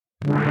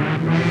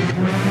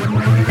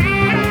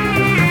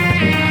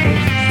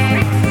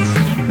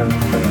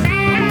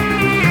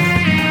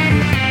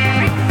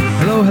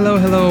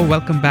Hello.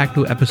 Welcome back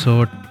to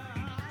episode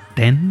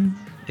 10.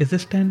 Is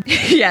this 10?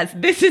 Yes,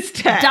 this is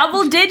 10.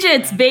 Double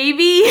digits,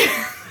 baby.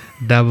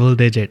 Double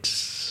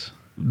digits.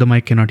 The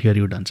mic cannot hear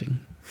you dancing.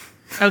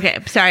 Okay,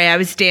 sorry, I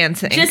was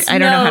dancing. Just I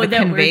don't know how to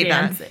that convey we're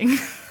that. dancing.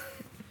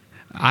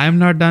 I'm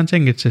not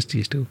dancing. It's just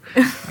these two.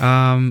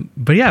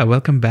 But yeah,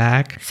 welcome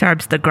back.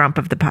 Sarb's the grump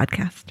of the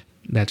podcast.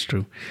 That's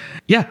true.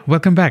 Yeah,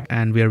 welcome back.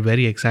 And we are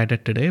very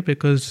excited today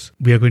because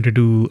we are going to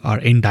do our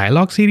In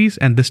Dialogue series.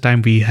 And this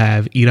time we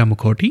have Ira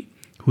Mukhoti,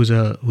 who's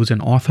an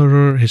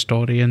author,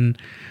 historian.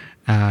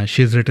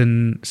 She's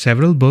written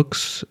several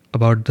books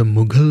about the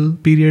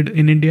Mughal period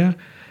in India.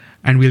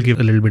 And we'll give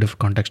a little bit of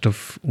context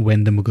of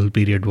when the Mughal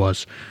period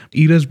was.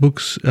 Ira's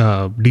books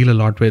deal a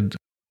lot with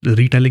the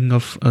retelling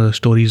of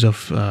stories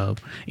of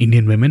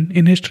Indian women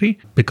in history,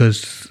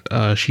 because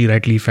she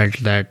rightly felt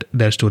that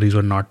their stories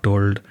were not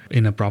told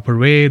in a proper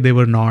way. They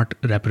were not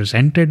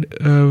represented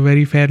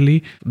very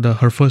fairly.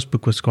 Her first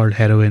book was called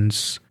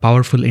Heroines,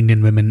 Powerful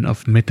Indian Women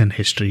of Myth and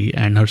History.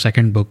 And her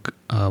second book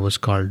was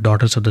called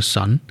Daughters of the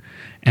Sun,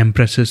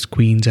 Empresses,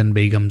 Queens and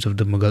Begums of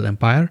the Mughal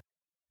Empire.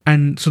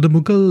 And so the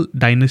Mughal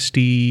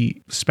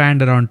dynasty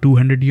spanned around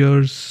 200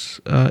 years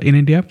in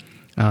India.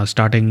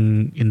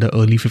 Starting in the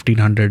early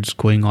 1500s,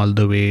 going all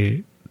the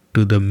way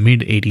to the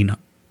mid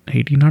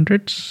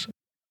 1800s.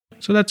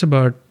 So that's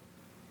about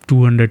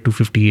 200 to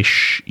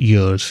 50-ish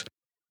years.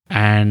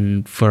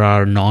 And for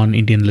our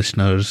non-Indian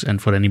listeners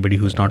and for anybody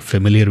who's not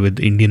familiar with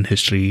Indian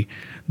history,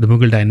 the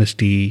Mughal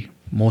dynasty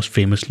most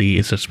famously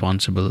is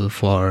responsible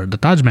for the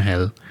Taj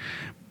Mahal,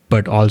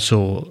 but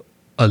also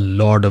a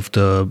lot of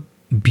the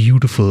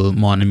beautiful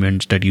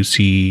monuments that you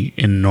see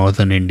in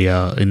northern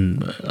India,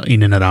 in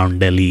and around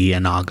Delhi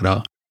and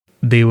Agra.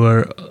 They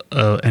were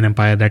an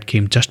empire that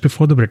came just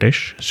before the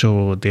British,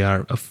 so they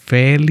are a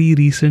fairly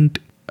recent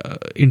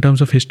in terms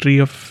of history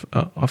of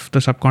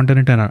the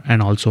subcontinent,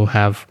 and also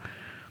have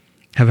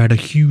had a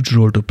huge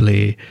role to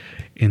play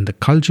in the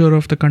culture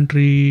of the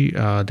country.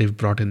 They've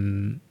brought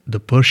in the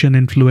Persian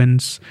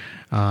influence.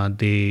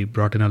 They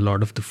brought in a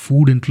lot of the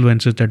food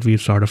influences that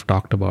we've sort of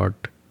talked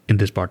about in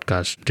this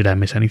podcast. Did I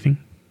miss anything?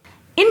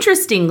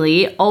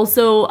 Interestingly,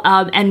 also,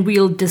 and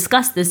we'll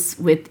discuss this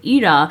with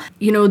Ira,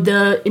 in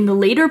the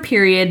later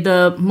period,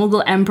 the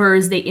Mughal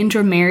emperors, they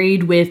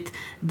intermarried with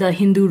the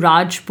Hindu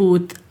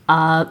Rajput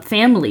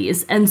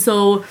families. And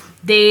so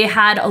they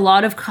had a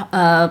lot of,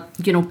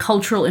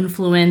 cultural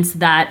influence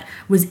that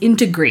was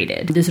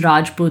integrated, this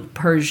Rajput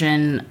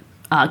Persian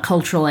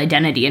cultural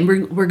identity. And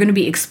we're going to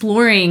be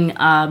exploring,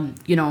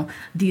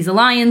 these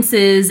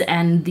alliances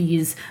and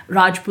these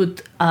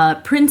Rajput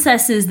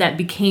princesses that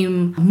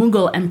became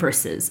Mughal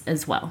empresses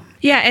as well.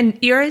 Yeah, and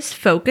Ira's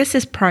focus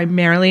is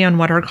primarily on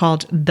what are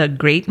called the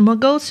Great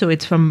Mughals. So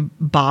it's from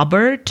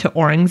Babur to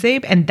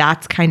Aurangzeb, and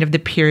that's kind of the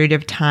period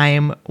of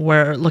time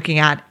we're looking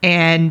at.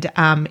 And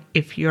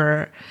if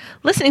you're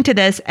listening to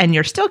this and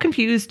you're still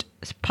confused,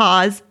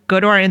 pause,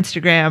 go to our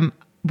Instagram.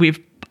 We've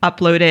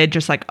uploaded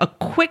just like a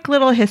quick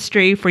little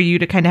history for you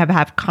to kind of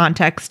have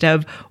context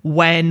of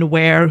when,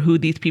 where, who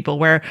these people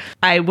were.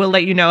 I will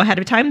let you know ahead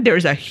of time,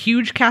 there's a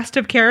huge cast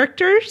of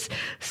characters.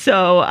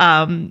 So,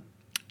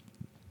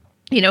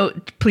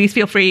 please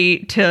feel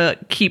free to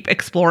keep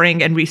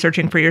exploring and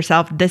researching for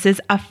yourself. This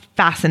is a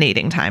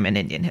fascinating time in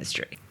Indian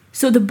history.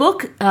 So the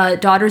book,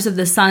 Daughters of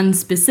the Sun,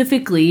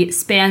 specifically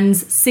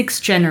spans 6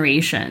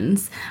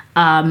 generations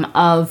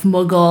of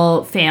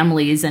Mughal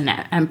families and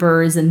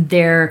emperors and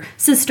their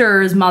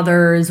sisters,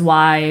 mothers,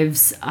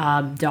 wives,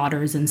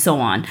 daughters, and so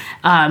on.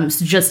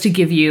 So just to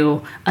give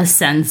you a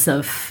sense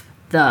of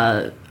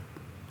the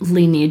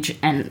lineage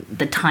and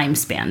the time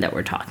span that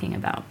we're talking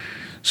about.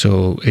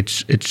 So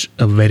it's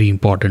a very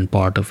important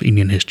part of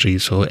Indian history.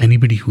 So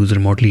anybody who's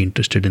remotely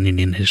interested in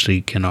Indian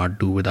history cannot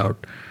do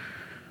without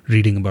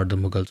reading about the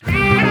Mughals.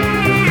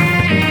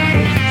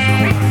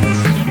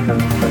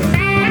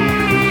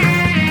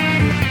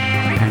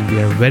 And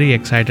we are very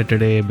excited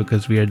today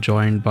because we are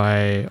joined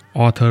by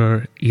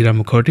author Ira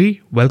Mukhoti.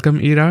 Welcome,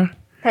 Ira.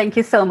 Thank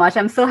you so much.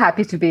 I'm so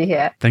happy to be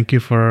here. Thank you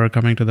for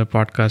coming to the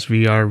podcast.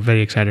 We are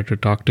very excited to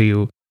talk to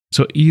you.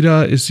 So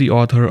Ira is the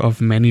author of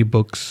many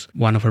books.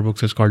 One of her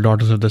books is called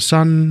Daughters of the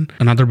Sun.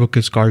 Another book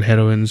is called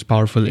Heroines,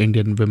 Powerful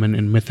Indian Women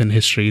in Myth and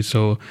History.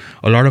 So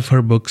a lot of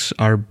her books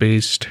are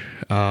based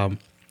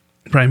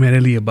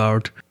primarily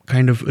about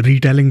kind of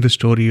retelling the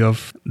story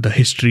of the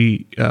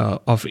history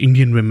of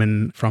Indian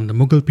women from the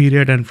Mughal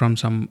period and from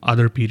some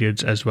other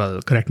periods as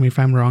well. Correct me if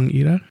I'm wrong,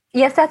 Ira?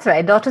 Yes, that's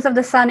right. Daughters of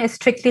the Sun is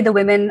strictly the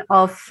women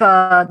of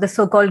the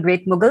so-called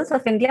Great Mughals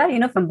of India,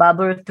 from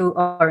Babur to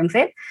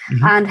Aurangzeb.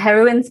 Mm-hmm. And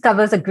Heroines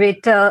covers a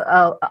greater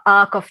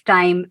arc of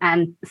time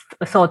and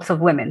sorts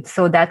of women.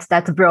 So that's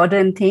broader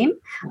in theme,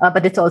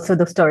 but it's also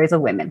the stories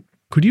of women.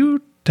 Could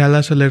you tell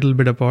us a little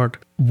bit about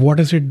what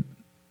is it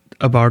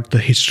about the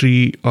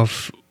history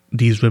of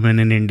these women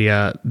in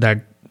India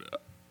that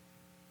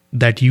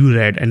you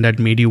read and that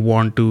made you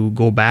want to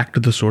go back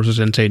to the sources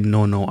and say,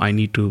 no, I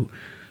need to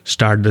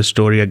start the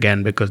story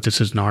again because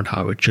this is not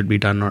how it should be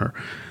done, or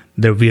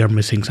that we are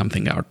missing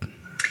something out?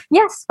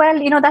 Yes,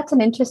 well, that's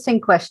an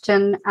interesting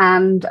question.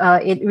 And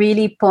it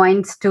really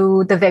points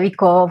to the very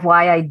core of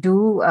why I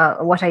do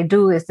what I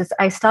do is this.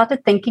 I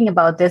started thinking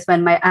about this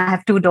when I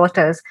have two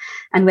daughters,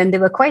 and when they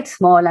were quite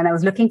small, and I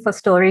was looking for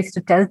stories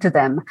to tell to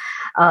them,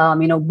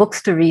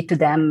 books to read to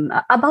them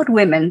about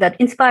women, that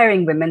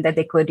inspiring women that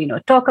they could,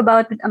 talk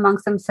about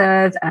amongst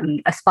themselves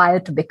and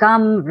aspire to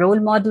become role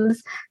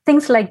models,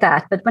 things like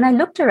that. But when I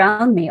looked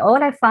around me,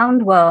 all I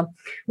found were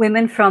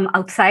women from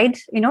outside,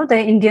 the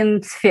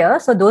Indian sphere.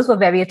 So those were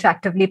very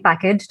attractively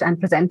packaged and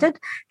presented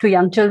to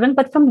young children.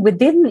 But from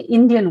within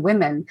Indian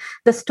women,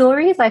 the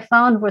stories I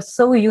found were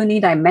so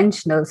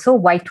unidimensional, so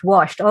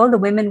whitewashed. All the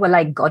women were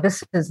like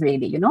goddesses,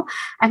 really,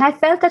 And I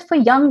felt that for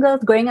young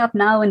girls growing up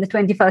now in the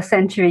 21st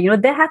century,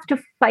 they have to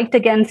fight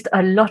against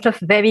a lot of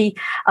very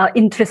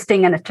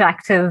interesting and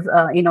attractive,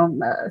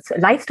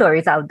 life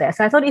stories out there.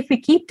 So I thought if we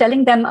keep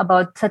telling them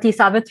about Sati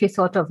Savitri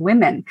sort of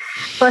women,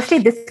 firstly,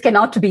 this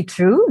cannot be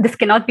true. This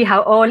cannot be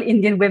how all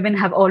Indian women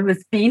have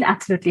always been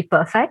absolutely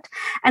perfect.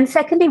 And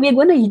secondly, we're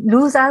going to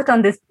lose out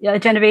on this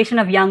generation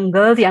of young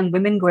girls, young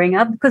women growing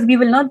up, because we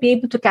will not be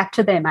able to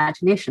capture their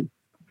imagination.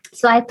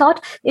 So I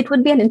thought it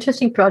would be an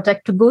interesting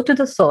project to go to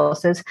the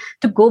sources,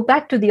 to go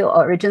back to the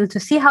origins,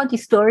 to see how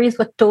these stories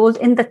were told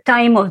in the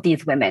time of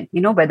these women,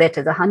 whether it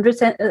is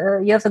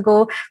 100 years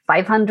ago,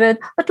 500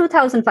 or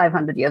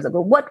 2,500 years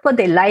ago. What were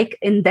they like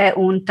in their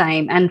own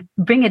time, and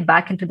bring it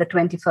back into the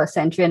 21st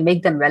century and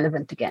make them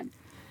relevant again.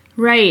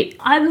 Right.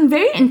 I'm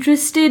very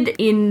interested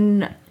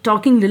in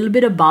talking a little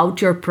bit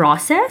about your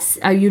process.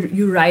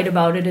 You write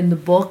about it in the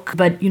book,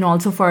 but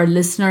also for our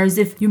listeners,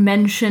 if you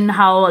mention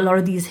how a lot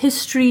of these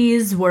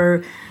histories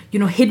were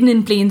hidden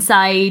in plain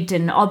sight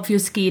and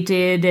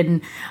obfuscated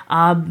and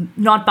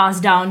not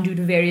passed down due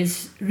to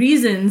various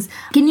reasons.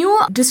 Can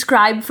you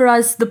describe for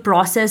us the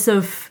process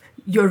of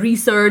your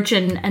research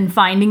and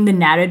finding the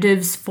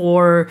narratives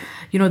for,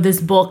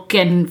 this book,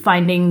 and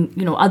finding,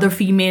 other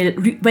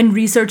when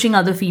researching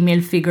other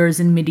female figures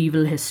in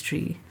medieval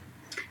history?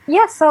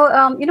 Yeah, so,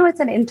 it's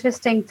an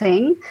interesting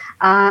thing,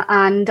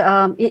 and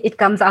it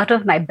comes out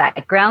of my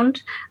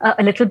background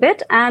a little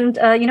bit. And,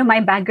 my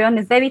background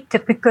is very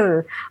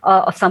typical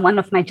of someone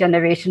of my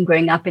generation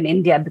growing up in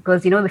India,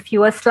 because, if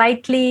you were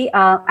slightly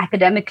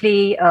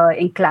academically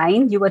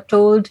inclined, you were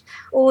told,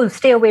 oh,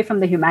 stay away from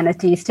the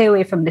humanities, stay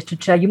away from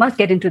literature, you must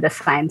get into the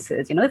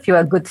sciences, if you're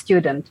a good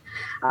student.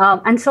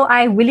 And so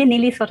I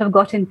willy-nilly sort of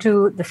got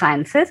into the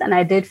sciences, and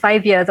I did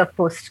 5 years of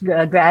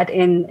postgrad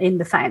in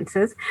the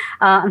sciences.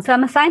 And so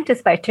I'm a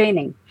scientist by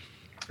training.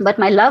 But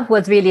my love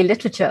was really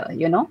literature,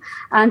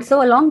 And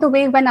so along the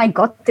way, when I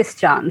got this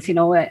chance,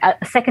 a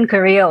second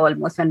career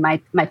almost when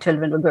my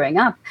children were growing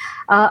up,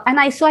 and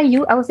I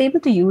was able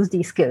to use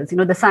these skills,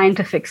 the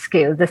scientific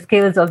skills, the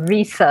skills of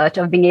research,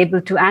 of being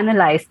able to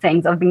analyze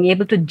things, of being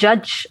able to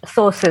judge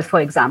sources,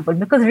 for example,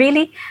 because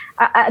really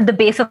at the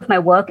base of my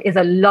work is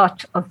a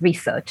lot of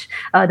research.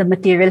 The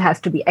material has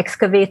to be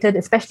excavated,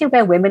 especially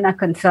where women are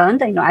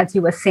concerned. As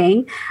you were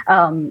saying,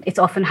 it's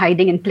often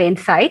hiding in plain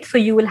sight. So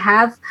you will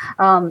have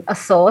a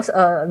source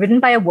written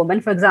by a woman,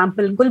 for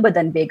example,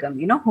 Gulbadan Begum,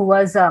 who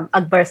was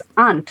Akbar's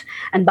aunt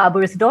and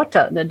Babur's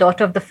daughter, the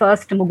daughter of the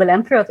first Mughal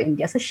emperor of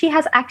India. So she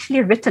has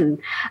actually written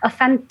a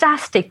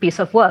fantastic piece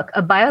of work,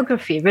 a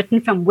biography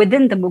written from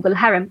within the Mughal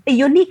harem, a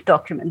unique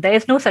document. There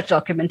is no such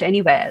document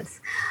anywhere else.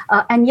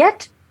 And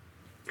yet,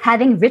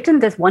 having written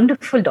this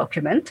wonderful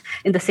document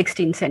in the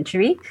 16th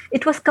century,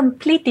 it was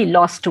completely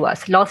lost to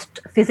us, lost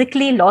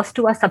physically, lost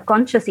to our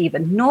subconscious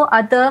even. No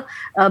other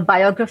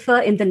biographer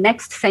in the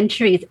next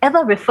centuries ever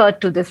referred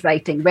to this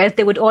writing, whereas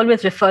they would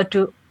always refer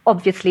to,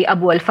 obviously,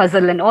 Abu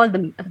al-Fazl and all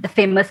the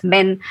famous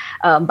men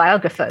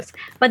biographers.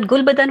 But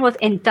Gulbadan was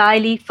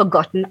entirely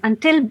forgotten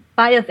until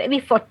by a very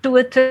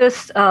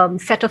fortuitous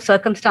set of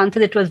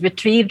circumstances, it was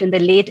retrieved in the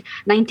late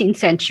 19th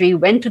century,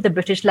 went to the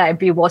British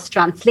Library, was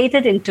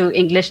translated into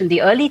English in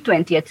the early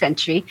 20th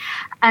century,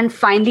 and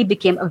finally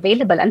became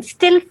available. And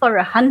still for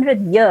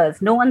 100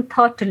 years, no one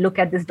thought to look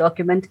at this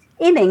document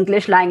in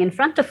English lying in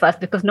front of us,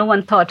 because no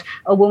one thought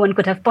a woman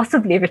could have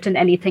possibly written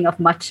anything of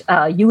much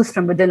use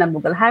from within a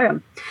Mughal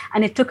harem.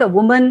 And it took a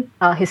woman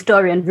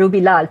historian, Ruby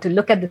Lal, to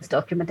look at this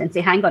document and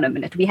say, hang on a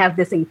minute, we have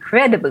this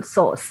incredible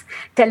source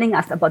telling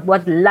us about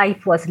what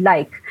life was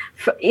like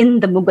in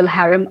the Mughal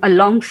harem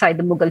alongside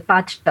the Mughal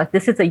Padshah.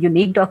 This is a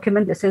unique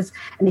document. This is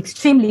an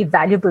extremely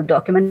valuable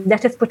document.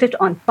 Let us put it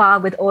on par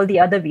with all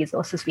the other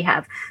resources we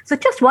have. So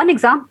just one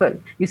example,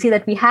 you see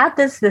that we have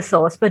this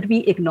resource, but we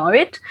ignore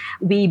it,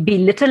 we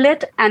belittle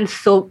it. And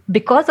so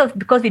because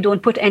we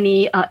don't put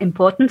any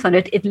importance on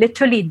it, it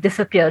literally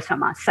disappears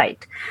from our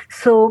sight.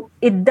 So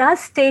it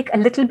does take a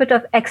little bit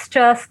of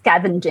extra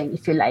scavenging,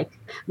 if you like,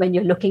 when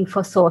you're looking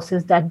for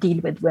sources that deal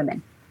with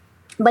women.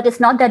 But it's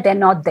not that they're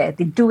not there.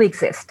 They do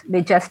exist.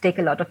 They just take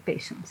a lot of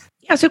patience.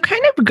 Yeah, so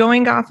kind of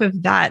going off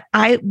of that,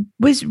 I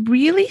was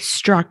really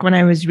struck when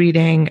I was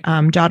reading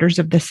Daughters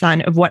of the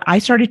Sun of what I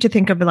started to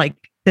think of like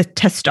the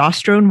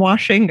testosterone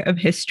washing of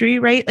history,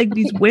 right? Like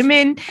these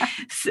women,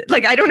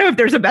 like, I don't know if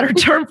there's a better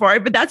term for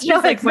it, but that's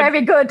just like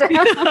very good.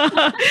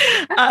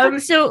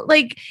 So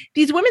like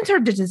these women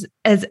served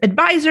as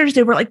advisors.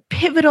 They were like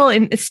pivotal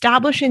in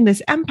establishing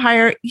this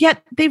empire,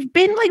 yet they've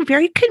been like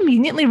very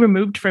conveniently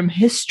removed from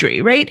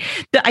history, right?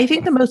 I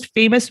think the most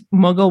famous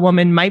Mughal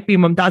woman might be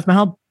Mumtaz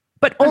Mahal,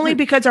 but only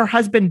because her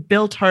husband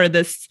built her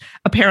this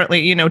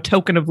apparently,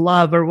 token of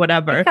love or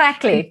whatever.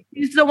 Exactly.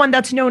 He's the one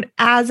that's known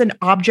as an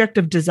object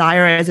of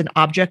desire, as an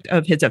object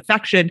of his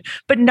affection,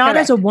 but not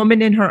Correct. as a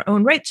woman in her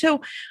own right.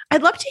 So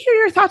I'd love to hear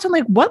your thoughts on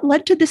like what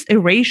led to this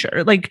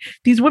erasure. Like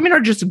these women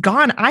are just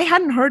gone. I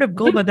hadn't heard of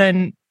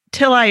Gulbadan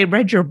till I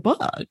read your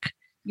book.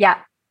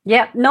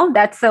 Yeah, no,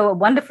 that's a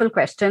wonderful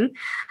question.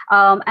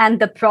 And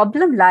the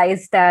problem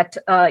lies that,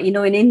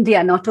 in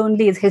India, not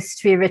only is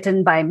history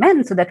written by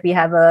men so that we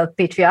have a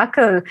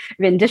patriarchal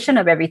rendition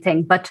of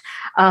everything, but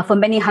for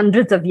many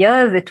hundreds of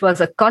years, it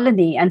was a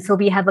colony. And so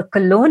we have a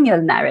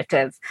colonial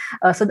narrative.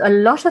 So a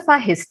lot of our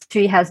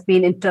history has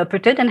been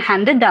interpreted and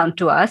handed down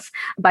to us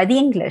by the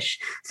English.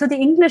 So the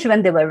English,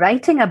 when they were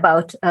writing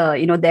about,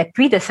 their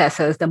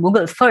predecessors, the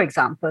Mughals, for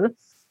example,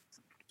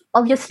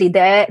 obviously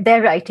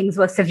their writings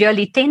were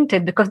severely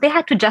tainted because they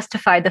had to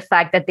justify the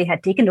fact that they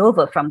had taken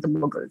over from the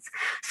Mughals.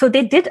 So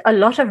they did a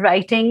lot of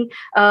writing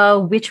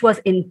which was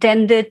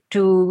intended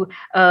to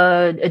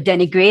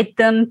denigrate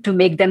them, to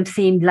make them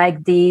seem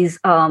like these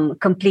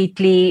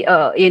completely,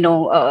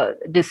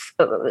 this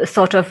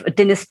sort of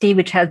dynasty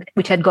which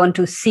had gone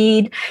to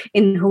seed,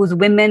 in whose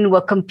women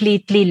were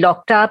completely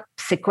locked up,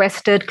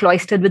 sequestered,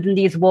 cloistered within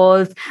these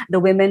walls. The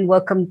women were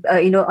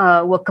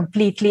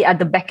completely at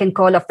the beck and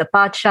call of the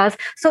Padshahs.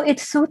 So it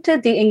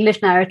suited the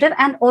English narrative.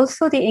 And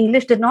also the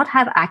English did not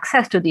have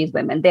access to these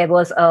women. There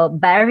was a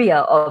barrier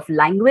of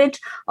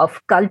language,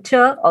 of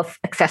culture, of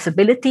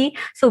accessibility.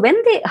 So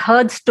when they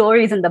heard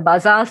stories in the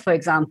bazaars, for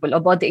example,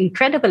 about the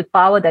incredible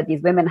power that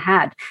these women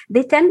had,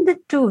 they tended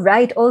to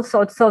write all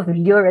sorts of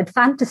lurid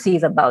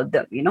fantasies about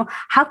them.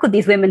 How could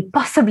these women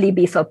possibly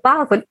be so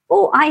powerful?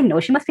 Oh, I know,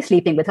 she must be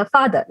sleeping with her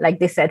father, like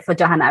they said for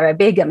Jahanara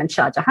Begum and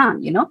Shah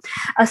Jahan,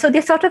 So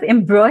they sort of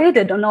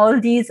embroidered on all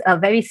these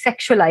very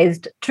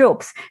sexualized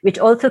tropes, which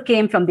also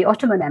came from the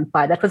Ottoman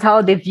Empire. That was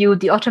how they viewed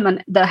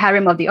the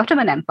harem of the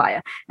Ottoman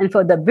Empire. And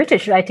for the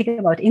British writing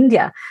about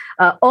India,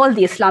 all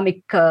the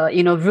Islamic,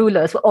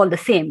 rulers were all the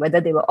same,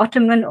 whether they were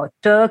Ottoman or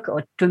Turk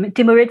or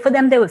Timurid. For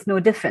them, there was no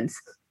difference.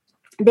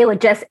 They were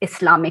just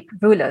Islamic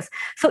rulers.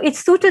 So it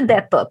suited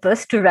their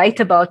purpose to write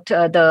about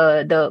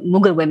the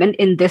Mughal women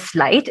in this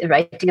light,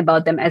 writing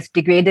about them as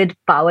degraded,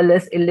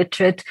 powerless,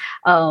 illiterate,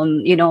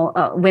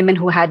 women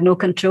who had no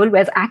control.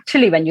 Whereas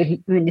actually, when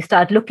you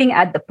start looking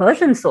at the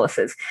Persian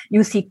sources,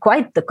 you see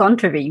quite the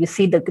contrary. You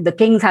see the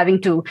kings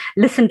having to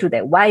listen to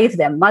their wives,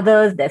 their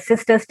mothers, their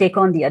sisters, take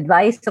on the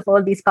advice of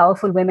all these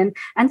powerful women.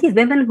 And these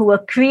women who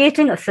were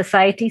creating a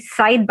society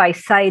side by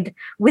side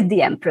with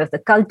the emperors. The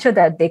culture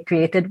that they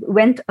created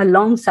went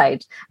alongside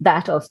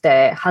that of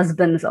their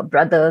husbands or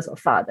brothers or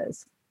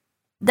fathers.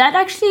 That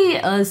actually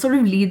sort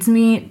of leads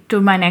me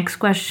to my next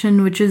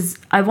question, which is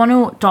I want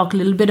to talk a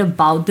little bit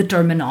about the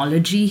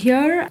terminology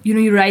here.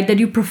 You write that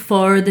you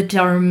prefer the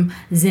term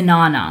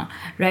zinana,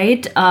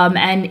 right?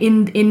 And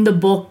in the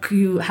book,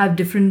 you have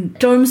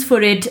different terms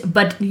for it,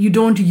 but you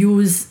don't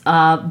use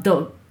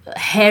the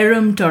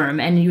harem term,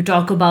 and you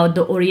talk about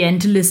the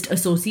Orientalist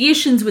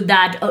associations with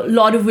that, a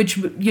lot of which,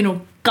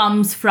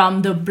 comes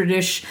from the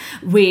British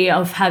way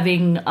of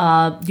having,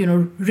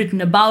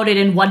 written about it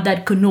and what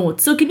that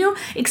connotes. So can you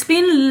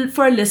explain a little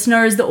for our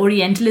listeners the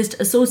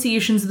Orientalist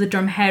associations of the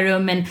term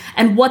harem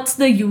and what's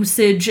the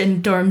usage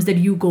and terms that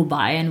you go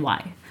by and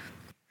why?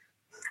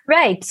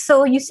 Right.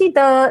 So you see,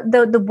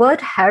 the word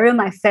harem,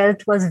 I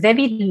felt, was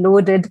very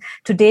loaded.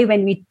 Today,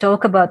 when we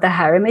talk about the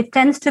harem, it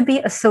tends to be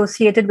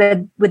associated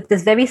with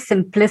this very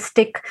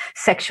simplistic,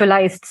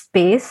 sexualized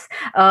space,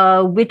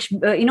 which,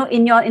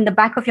 in the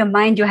back of your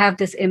mind, you have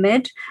this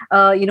image,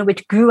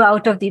 which grew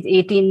out of these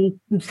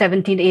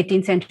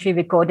 18th century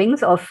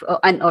recordings of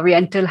an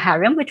Oriental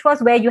harem, which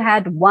was where you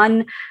had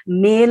one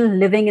male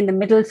living in the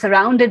middle,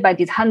 surrounded by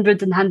these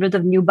hundreds and hundreds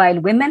of nubile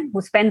women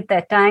who spent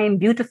their time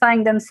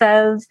beautifying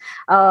themselves,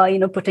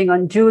 putting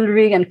on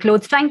jewelry and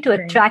clothes, trying to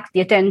attract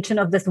the attention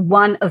of this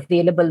one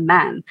available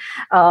man.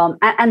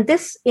 And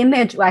this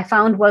image I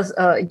found was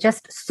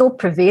just so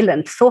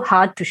prevalent, so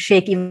hard to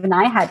shake. Even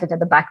I had it at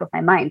the back of my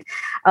mind,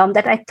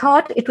 that I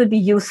thought it would be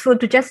useful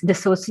to just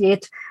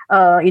dissociate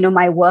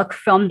my work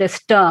from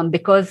this term,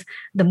 because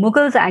the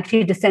Mughals are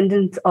actually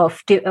descendants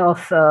of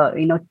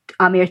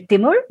Amir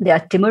Timur. They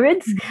are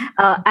Timurids,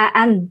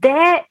 and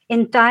their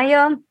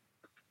entire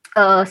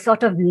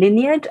sort of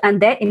lineage and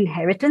their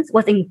inheritance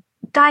was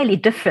entirely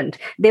different.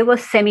 They were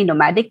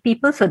semi-nomadic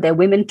people, so their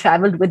women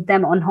traveled with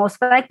them on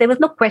horseback. There was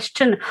no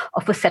question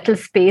of a settled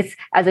space,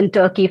 as in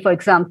Turkey, for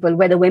example,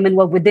 where the women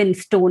were within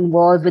stone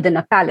walls, within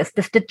a palace.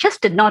 This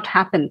just did not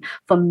happen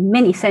for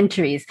many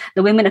centuries.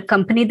 The women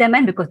accompanied their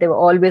men because they were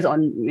always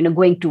on,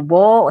 going to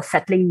war or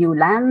settling new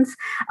lands,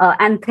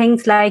 and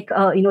things like,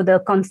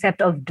 the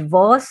concept of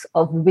divorce,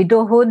 of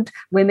widowhood,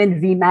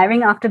 women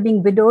remarrying after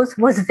being widows,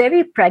 was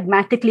very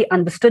pragmatically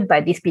understood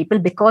by these people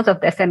because of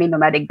their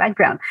semi-nomadic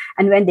background.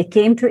 And when they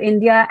came to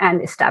India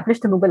and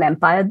established the Mughal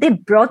Empire, they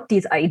brought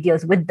these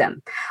ideas with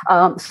them.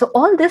 So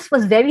all this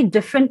was very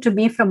different to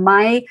me from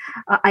my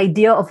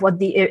idea of what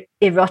the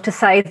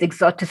eroticized,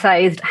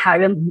 exoticized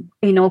harem,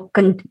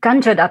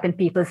 conjured up in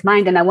people's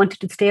mind, and I wanted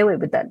to stay away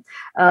with that.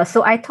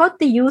 So I thought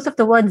the use of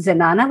the word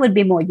zenana would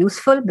be more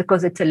useful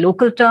because it's a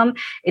local term.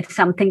 It's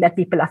something that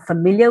people are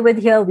familiar with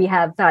here. We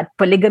have had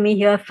polygamy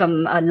here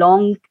from a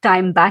long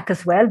time back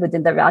as well.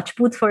 Within the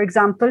Rajputs, for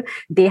example,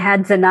 they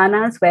had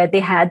zenanas where they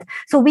had.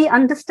 So we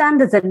understand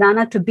the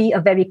zenana to be a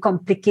very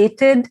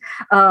complicated,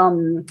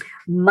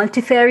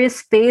 multifarious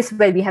space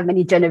where we have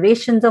many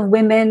generations of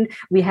women.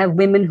 We have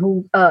women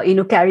who,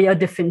 carry out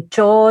different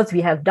chores.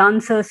 We have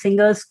dancers,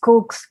 singers,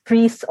 cooks,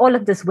 priests, all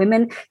of these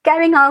women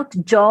carrying out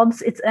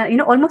jobs. It's,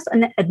 almost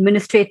an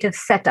administrative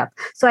setup.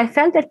 So I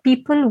felt that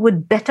people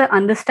would better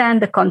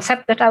understand the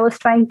concept that I was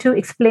trying to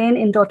explain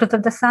in Daughters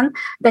of the Sun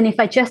than if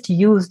I just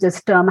used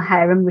this term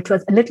harem, which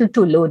was a little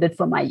too loaded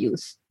for my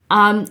use.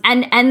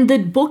 And the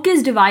book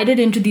is divided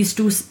into these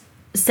two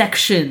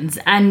sections,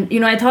 and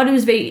I thought it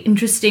was very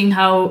interesting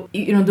how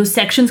those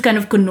sections kind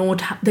of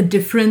connote the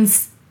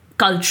difference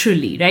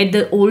culturally, right?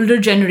 The older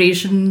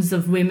generations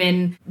of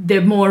women,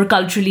 they're more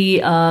culturally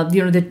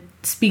they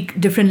speak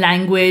different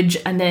language,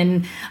 and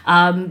then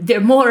they're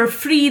more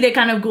free. They're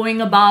kind of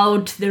going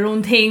about their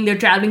own thing. They're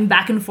traveling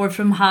back and forth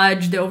from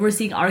Hajj. They're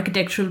overseeing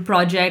architectural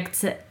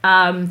projects,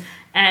 and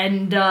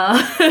they're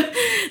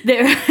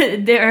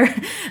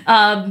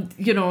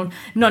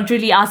not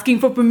really asking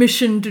for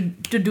permission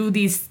to do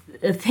these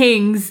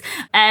things,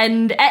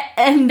 and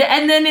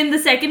then in the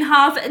second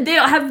half they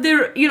have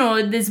their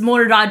this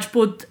more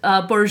Rajput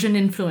Persian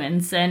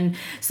influence, and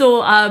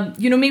so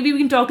maybe we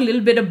can talk a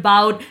little bit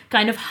about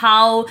kind of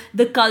how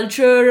the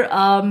culture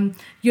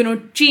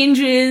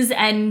changes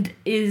and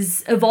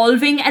is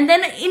evolving, and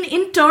then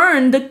in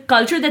turn the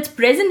culture that's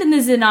present in the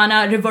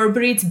zenana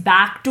reverberates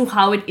back to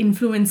how it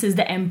influences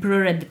the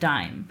emperor at the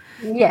time.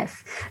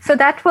 Yes. So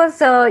that was,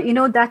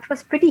 that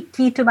was pretty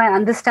key to my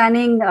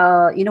understanding,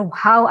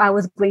 how I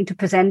was going to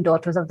present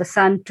Daughters of the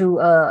Sun to,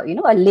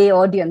 a lay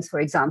audience, for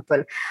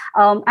example.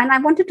 And I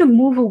wanted to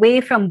move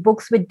away from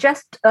books which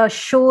just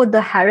show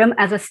the harem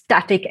as a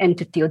static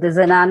entity, or the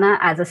zenana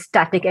as a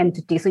static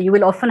entity. So you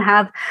will often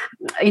have,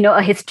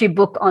 a history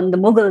book on the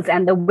Mughals,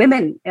 and the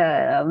women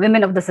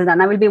of the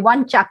zenana will be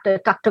one chapter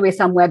tucked away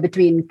somewhere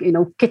between,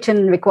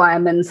 kitchen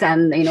requirements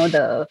and,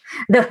 the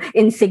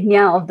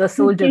insignia of the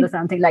soldiers or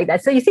something like that.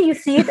 So you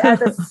see it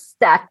as a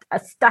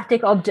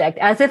static object,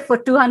 as if for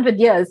 200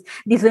 years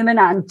these women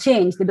are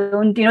unchanged.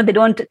 They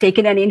don't take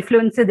in any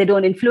influences. They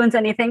don't influence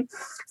anything.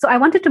 So I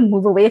wanted to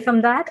move away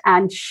from that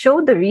and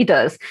show the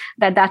readers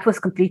that was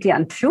completely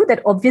untrue.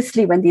 That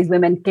obviously, when these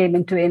women came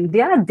into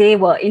India, they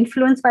were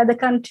influenced by the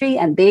country,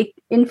 and they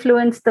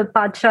influenced the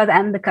Padshahs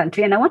and the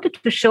country. And I wanted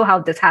to show how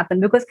this happened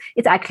because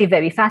it's actually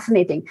very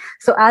fascinating.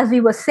 So as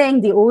we were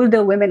saying, the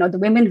older women, or the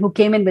women who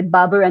came in with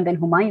Babur and then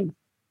Humayun,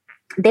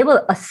 they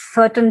were a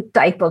certain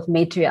type of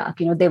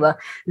matriarch. They were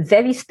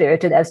very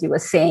spirited, as you were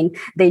saying.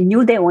 They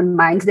knew their own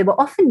minds. They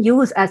were often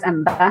used as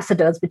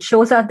ambassadors, which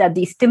shows us that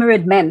these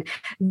timid men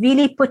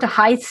really put a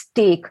high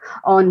stake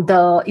on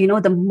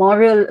the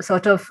moral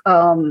sort of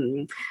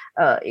the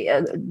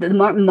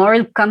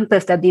moral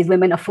compass that these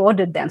women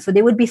afforded them. So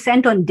they would be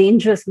sent on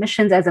dangerous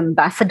missions as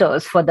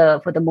ambassadors for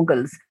the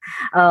Mughals,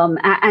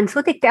 and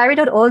so they carried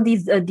out all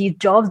these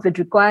jobs which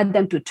required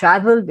them to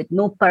travel with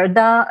no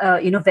parda.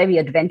 Very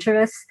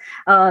adventurous.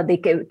 They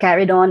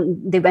carried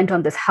on. They went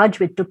on this Hajj,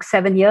 which took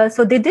 7 years.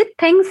 So they did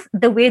things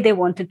the way they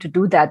wanted to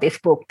do that. They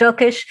spoke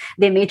Turkish.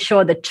 They made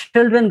sure the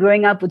children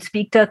growing up would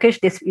speak Turkish.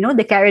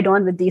 They carried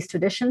on with these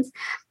traditions.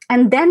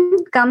 And then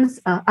comes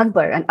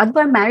Akbar, and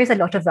Akbar marries a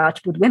lot of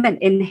Rajput women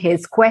in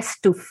his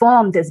quest to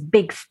form this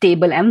big,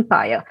 stable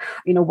empire.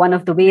 One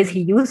of the ways he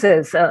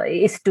uses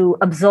is to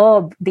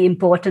absorb the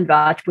important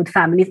Rajput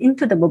families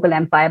into the Mughal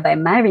Empire by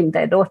marrying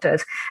their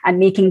daughters and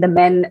making the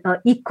men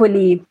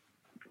equally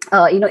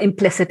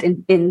implicit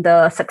in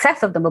the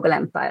success of the Mughal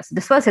Empire. So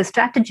this was his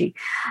strategy.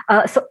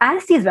 So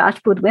as these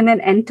Rajput women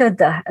entered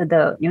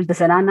the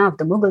zenana of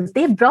the Mughals,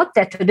 they brought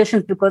their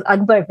traditions because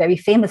Akbar very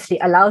famously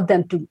allowed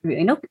them to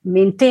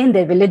maintain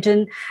their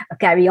religion,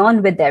 carry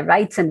on with their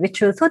rites and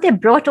rituals. So they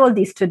brought all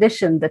these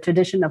traditions, the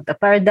tradition of the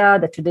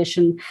parda, the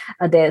tradition.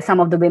 Some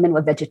of the women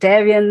were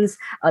vegetarians,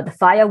 the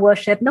fire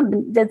worship.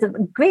 There's a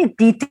great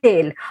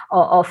detail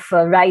of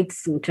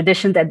rites and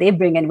traditions that they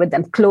bring in with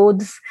them,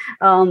 clothes.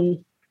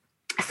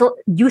 So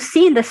you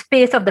see in the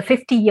space of the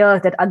 50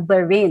 years that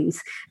Akbar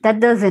reigns,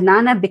 that the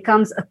zenana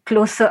becomes a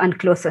closer and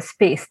closer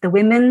space. The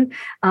women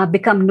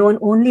become known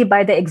only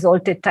by their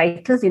exalted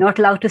titles. You're not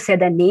allowed to say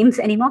their names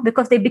anymore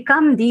because they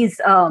become these,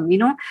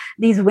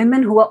 these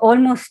women who are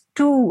almost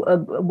too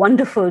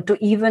wonderful to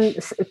even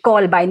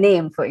call by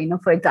name, for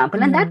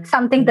example. And that's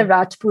something the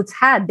Rajputs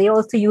had. They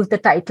also used the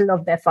title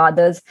of their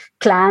father's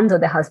clans or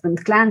their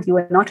husband's clans. You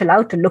were not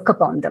allowed to look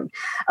upon them.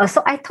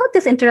 So I thought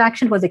this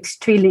interaction was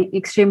extremely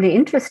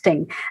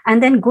interesting.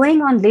 And then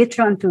going on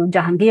later on to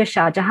Jahangir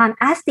Shah Jahan,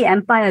 as the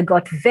empire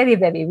got very,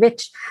 very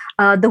rich,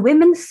 the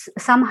women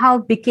somehow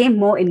became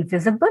more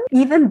invisible,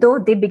 even though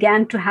they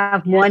began to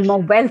have more and more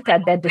wealth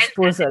at their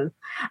disposal.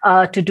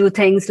 To do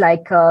things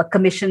like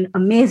commission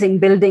amazing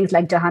buildings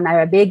like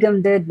Jahanara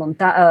Begum did,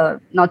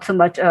 not so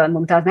much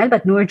Mumtaz Mahal,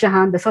 but Noor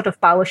Jahan, the sort of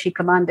power she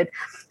commanded.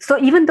 So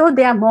even though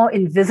they are more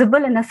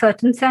invisible in a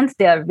certain sense,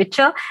 they are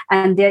richer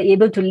and they are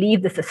able to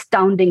leave this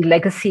astounding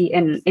legacy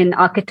in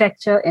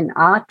architecture, in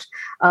art,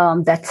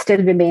 that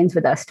still remains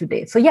with us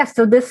today. So yes,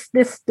 so this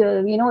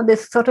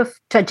sort of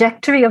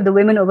trajectory of the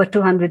women over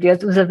 200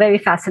 years was a very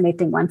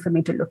fascinating one for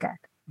me to look at.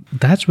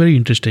 That's very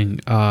interesting.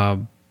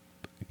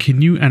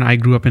 And I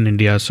grew up in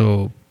India,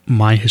 so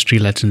my history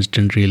lessons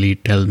didn't really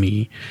tell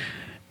me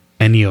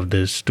any of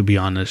this, to be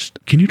honest.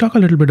 Can you talk a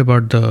little bit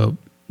about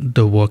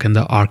the work and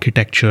the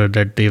architecture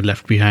that they've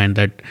left behind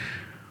that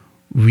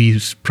we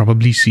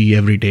probably see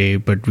every day,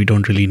 but we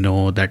don't really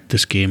know that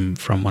this came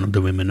from one of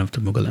the women of the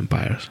Mughal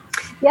empires?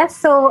 Yes,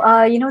 so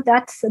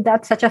that's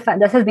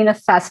that has been a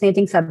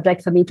fascinating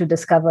subject for me to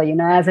discover.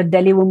 As a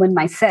Delhi woman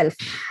myself,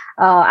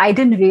 I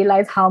didn't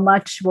realize how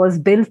much was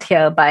built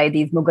here by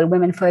these Mughal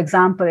women. For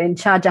example, in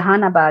Shah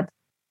Jahanabad,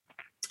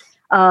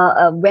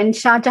 when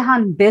Shah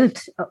Jahan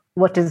built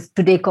what is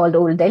today called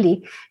Old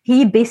Delhi,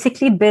 he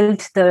basically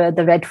built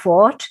the Red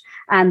Fort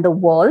and the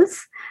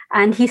walls.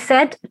 And he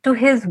said to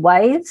his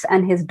wives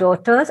and his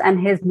daughters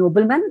and his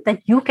noblemen that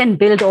you can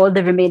build all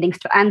the remaining,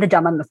 and the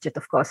Jama Masjid,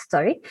 of course,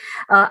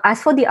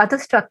 As for the other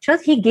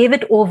structures, he gave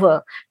it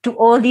over to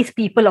all these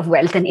people of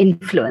wealth and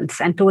influence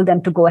and told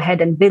them to go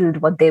ahead and build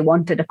what they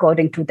wanted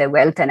according to their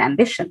wealth and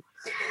ambition.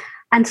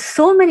 And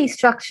so many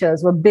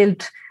structures were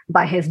built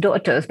by his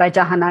daughters, by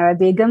Jahanara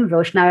Begum,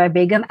 Roshnara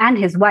Begum, and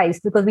his wives,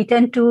 because we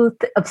tend to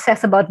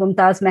obsess about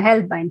Mumtaz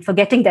Mahal by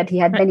forgetting that he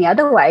had many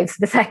other wives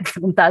besides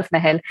Mumtaz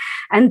Mahal.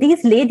 And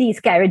these ladies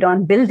carried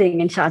on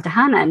building in Shah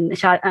Jahan,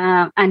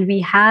 and we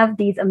have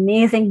these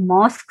amazing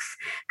mosques,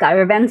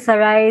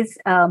 caravansarais,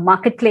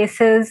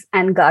 marketplaces,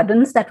 and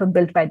gardens that were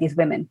built by these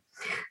women.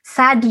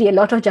 Sadly, a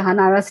lot of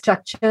Jahanara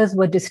structures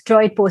were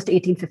destroyed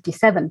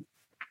post-1857.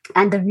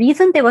 And the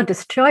reason they were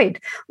destroyed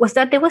was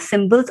that they were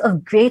symbols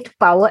of great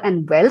power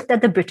and wealth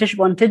that the British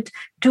wanted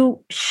to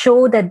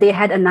show that they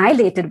had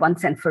annihilated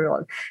once and for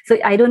all. So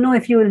I don't know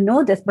if you will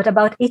know this, but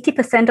about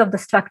 80% of the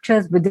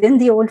structures within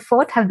the old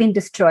fort have been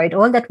destroyed.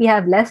 All that we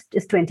have left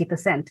is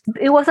 20%.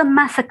 It was a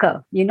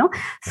massacre,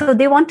 So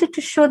they wanted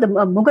to show the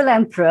Mughal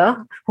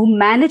emperor, who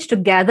managed to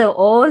gather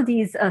all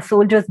these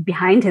soldiers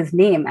behind his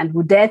name and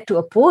who dared to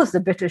oppose the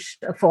British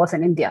force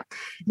in India.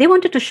 They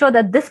wanted to show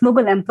that this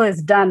Mughal emperor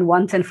is done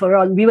once and for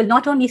all. We will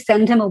not only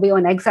send him away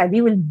on exile, we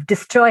will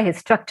destroy his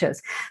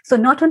structures. So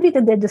not only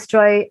did they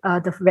destroy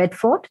the Red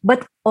Fort,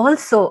 but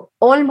also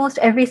almost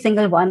every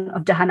single one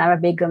of Jahanara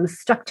Begum's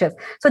structures.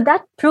 So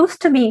that proves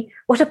to me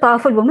what a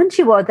powerful woman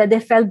she was, that they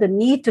felt the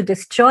need to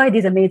destroy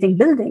these amazing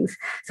buildings.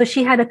 So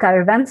she had a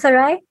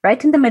caravansarai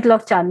right in the middle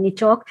of Chandni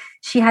Chowk.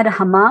 She had a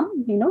hammam,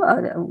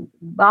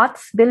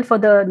 baths built for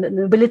the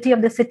nobility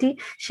of the city.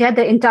 She had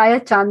the entire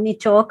Chandni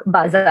Chowk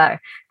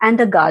bazaar and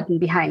a garden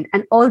behind.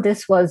 And all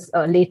this was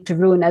laid to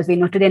ruin. As we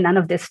know today, none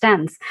of this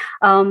stands.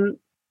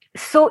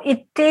 So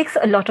it takes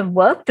a lot of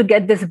work to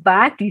get this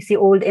back. You see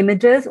old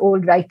images,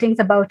 old writings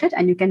about it,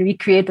 and you can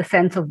recreate the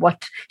sense of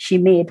what she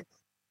made.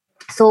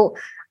 So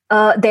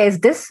there's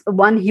this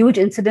one huge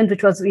incident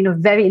which was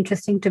very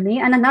interesting to me,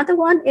 and another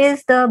one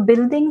is the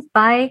buildings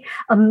by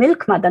a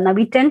milk mother. Now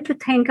we tend to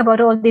think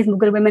about all these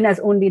Mughal women as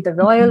only the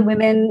royal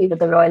women,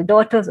 the royal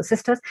daughters or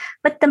sisters,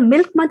 but the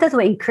milk mothers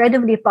were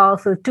incredibly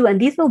powerful too,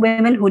 and these were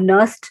women who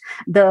nursed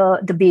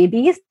the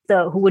babies,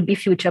 who would be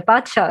future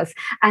padshahs.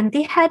 And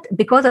they had,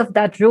 because of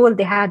that role,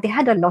 they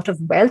had a lot of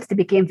wealth. They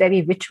became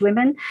very rich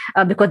women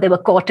because they were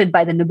courted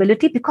by the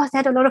nobility, because they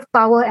had a lot of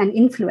power and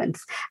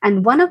influence.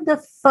 And one of the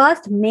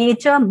first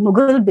major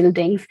Mughal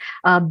buildings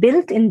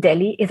built in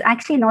Delhi is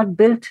actually not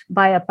built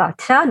by a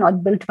padshah,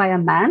 not built by a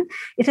man.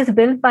 It is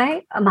built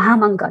by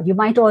Mahamanga. You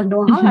might all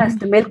know her as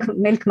the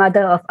milk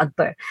mother of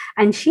Akbar.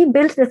 And she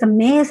built this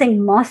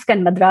amazing mosque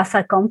and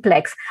madrasa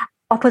complex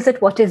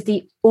opposite what is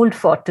the old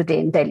fort today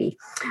in Delhi.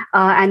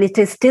 And it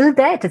is still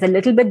there. It is a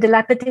little bit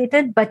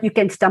dilapidated, but you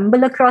can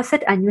stumble across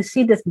it and you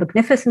see this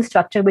magnificent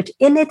structure, which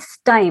in its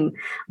time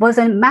was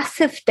a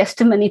massive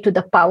testimony to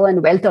the power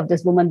and wealth of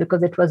this woman,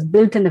 because it was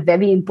built in a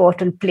very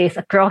important place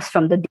across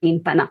from the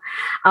Deen Pana.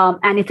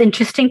 And it's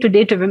interesting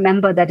today to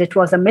remember that it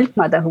was a milk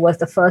mother who was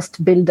the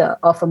first builder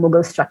of a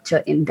Mughal structure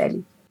in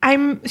Delhi.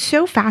 I'm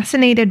so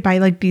fascinated by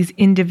like these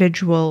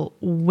individual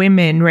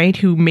women, right,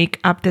 who make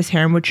up this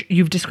harem, which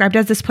you've described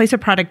as this place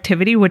of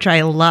productivity, which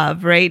I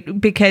love, right?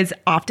 Because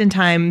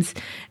oftentimes,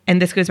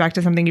 and this goes back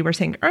to something you were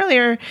saying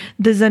earlier,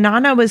 the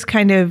Zanana was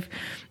kind of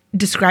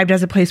described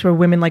as a place where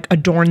women like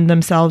adorn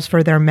themselves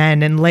for their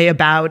men and lay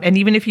about. And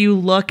even if you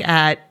look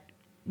at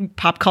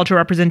pop culture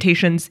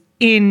representations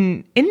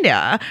in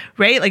India,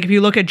 right? Like if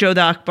you look at Jodha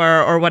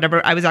Akbar or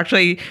whatever, I was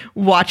actually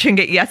watching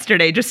it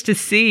yesterday just to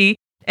see.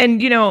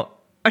 And, you know,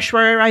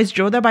 Aishwarya Rai's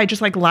Jodhabai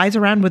just like lies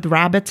around with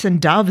rabbits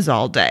and doves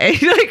all day.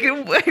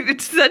 Like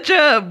it's such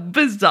a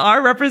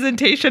bizarre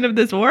representation of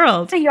this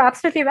world. So you're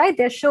absolutely right.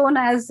 They're shown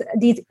as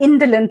these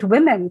indolent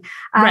women.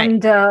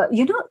 And,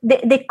 you know,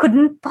 they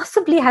couldn't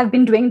possibly have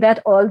been doing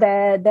that all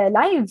their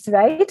lives,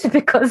 right?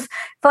 Because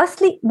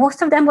firstly,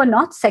 most of them were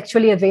not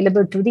sexually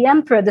available to the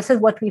emperor. This is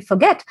what we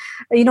forget.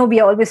 You know,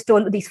 we are always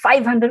told these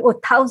 500 or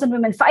 1,000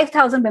 women,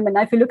 5,000 women.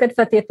 Now, if you look at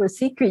Fatehpur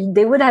Sikri,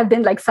 they would have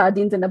been like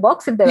sardines in a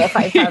box if there were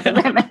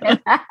 5,000 women in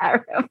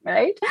harem,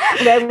 right?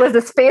 There was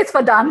a space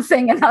for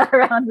dancing and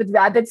around with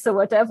rabbits or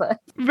whatever.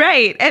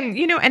 Right. And,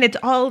 you know, and it's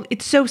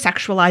so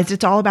sexualized.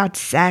 It's all about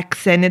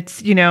sex. And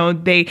it's, you know,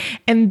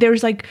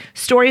 there's like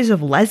stories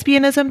of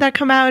lesbianism that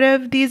come out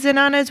of these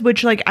Zananas,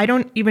 which like, I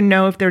don't even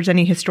know if there's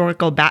any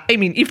historical I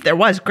mean, if there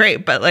was,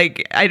 great, but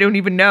like, I don't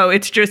even know.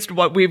 It's just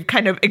what we've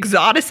kind of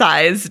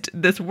exoticized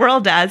this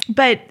world as.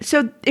 But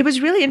so it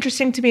was really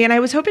interesting to me. And I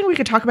was hoping we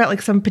could talk about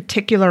like some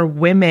particular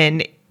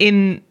women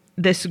in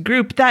this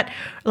group that,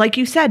 like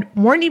you said,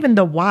 weren't even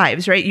the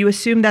wives, right? You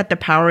assume that the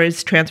power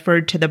is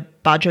transferred to the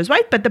Badshah's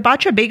wife, but the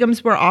Badshah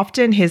Begums were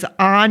often his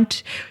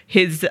aunt,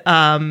 his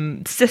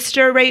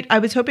sister, right? I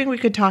was hoping we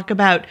could talk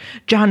about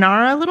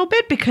Jahanara a little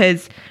bit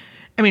because,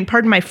 I mean,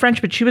 pardon my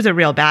French, but she was a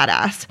real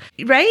badass,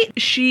 right?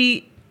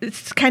 She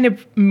kind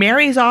of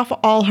marries off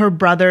all her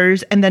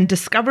brothers and then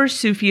discovers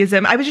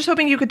Sufism. I was just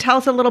hoping you could tell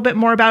us a little bit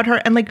more about her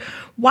and like,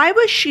 why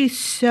was she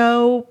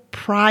so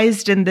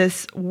prized in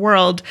this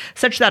world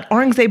such that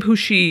Aurangzeb, who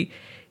she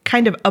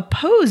kind of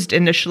opposed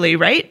initially,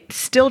 right,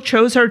 still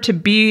chose her to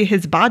be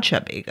his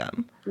Badshah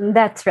Begum?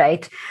 That's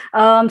right.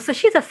 So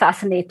she's a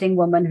fascinating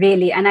woman,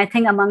 really. And I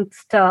think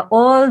amongst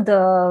all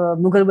the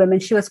Mughal women,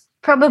 she was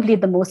probably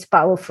the most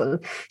powerful.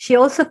 She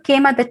also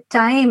came at the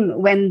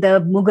time when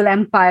the Mughal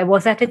Empire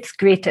was at its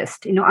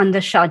greatest, you know, under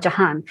Shah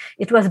Jahan.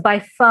 It was by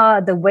far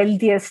the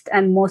wealthiest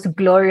and most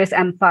glorious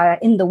empire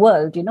in the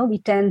world. You know, we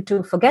tend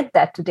to forget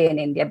that today in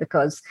India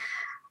because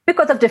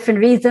of different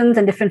reasons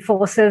and different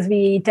forces,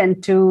 we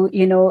tend to,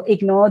 you know,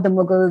 ignore the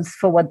Mughals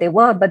for what they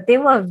were, but they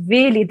were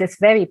really this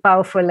very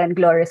powerful and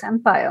glorious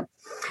empire.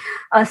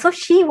 So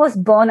she was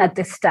born at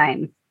this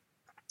time.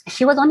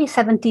 She was only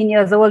 17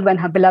 years old when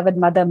her beloved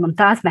mother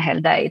Mumtaz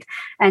Mahal died.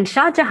 And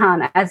Shah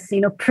Jahan, as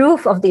you know,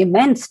 proof of the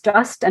immense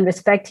trust and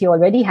respect he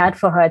already had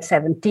for her at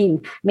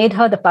 17, made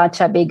her the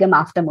Badshah Begum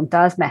after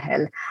Mumtaz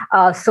Mahal.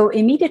 So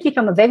immediately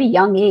from a very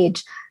young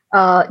age,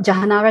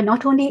 Jahanara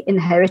not only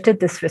inherited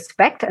this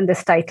respect and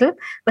this title,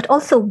 but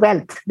also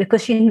wealth,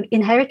 because she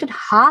inherited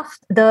half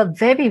the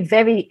very,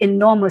 very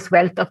enormous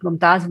wealth of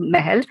Mumtaz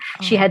Mahal.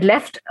 Oh. She had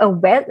left a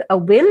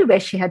will where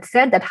she had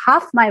said that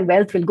half my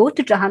wealth will go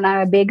to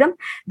Jahanara Begum,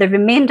 the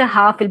remainder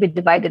half will be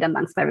divided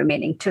amongst my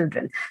remaining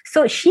children.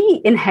 So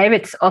she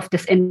inherits of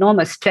this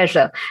enormous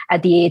treasure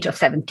at the age of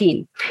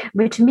 17,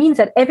 which means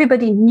that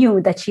everybody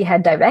knew that she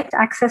had direct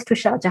access to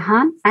Shah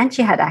Jahan and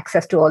she had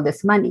access to all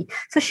this money.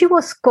 So she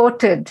was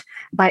courted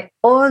by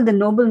all the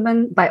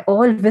noblemen, by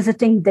all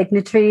visiting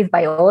dignitaries,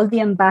 by all the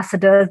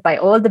ambassadors, by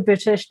all the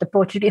British, the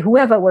Portuguese,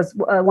 whoever was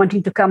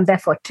wanting to come there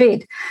for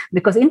trade.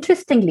 Because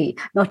interestingly,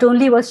 not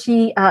only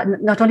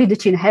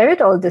did she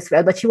inherit all this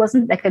wealth, but she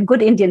wasn't like a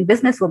good Indian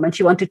businesswoman.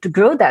 She wanted to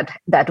grow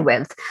that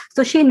wealth.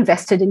 So she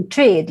invested in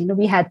trade. You know,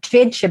 we had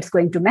trade ships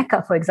going to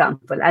Mecca, for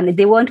example, and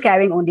they weren't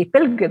carrying only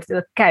pilgrims, they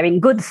were carrying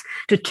goods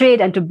to trade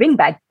and to bring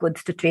back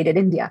goods to trade in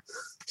India.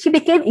 She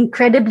became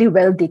incredibly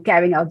wealthy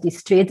carrying out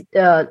these trade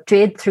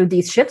through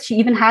these ships. She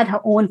even had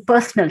her own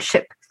personal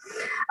ship.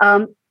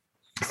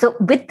 So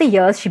with the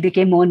years, she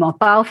became more and more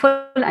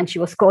powerful, and she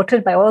was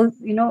courted by all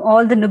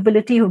the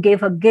nobility who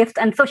gave her gifts.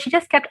 And so she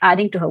just kept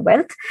adding to her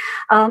wealth.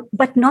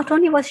 But not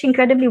only was she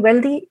incredibly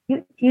wealthy,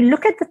 you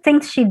look at the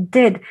things she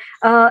did.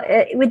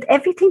 With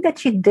everything that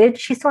she did,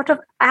 she sort of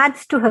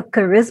adds to her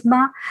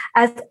charisma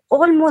as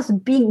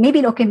almost being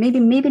maybe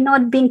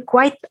not being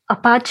quite a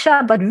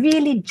Padshah, but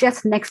really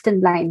just next in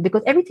line,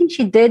 because everything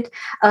she did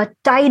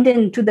tied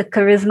into the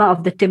charisma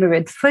of the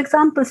Timurids. For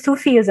example,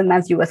 Sufism,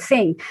 as you were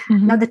saying.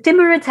 Mm-hmm. Now, the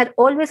Timurids had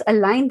always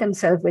aligned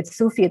themselves with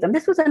Sufism.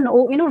 This was a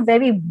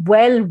very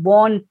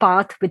well-worn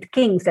path with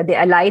kings, that they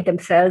allied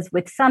themselves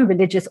with some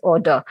religious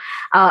order.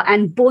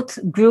 And both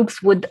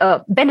groups would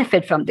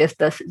benefit from this.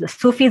 The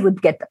Sufis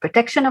would get the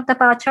protection of the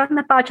Padshah, and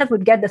the Padshahs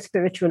would get the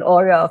spiritual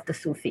aura of the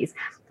Sufis.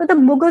 So the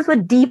Mughals were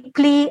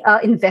deeply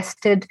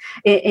invested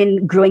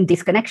in growing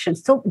these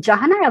connections. So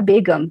Jahanara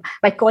Begum,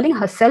 by calling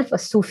herself a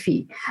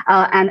Sufi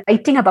and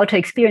writing about her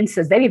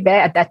experiences, very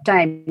rare at that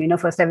time,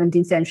 for a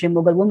 17th century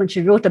Mughal woman,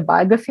 she wrote a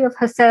biography of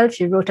herself.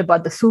 herself. She wrote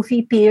about the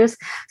Sufi peers.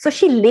 So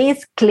she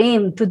lays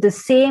claim to the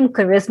same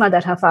charisma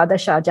that her father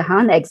Shah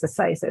Jahan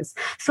exercises.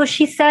 So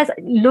she says,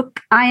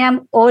 look, I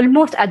am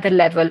almost at the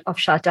level of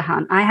Shah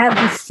Jahan. I have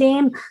the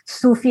same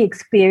Sufi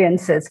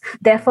experiences.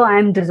 Therefore, I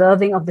am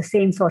deserving of the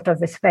same sort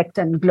of respect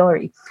and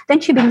glory.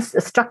 Then she brings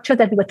a structure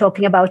that we were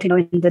talking about,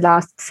 in the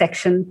last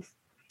section,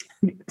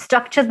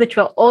 structures which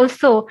were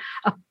also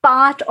a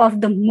part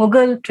of the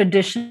Mughal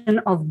tradition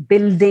of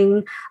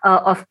building,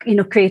 of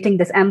creating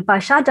this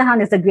empire. Shah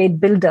Jahan is a great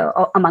builder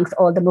amongst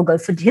all the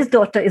Mughals. So his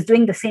daughter is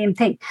doing the same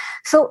thing.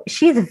 So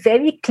she's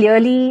very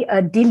clearly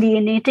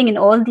delineating in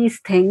all these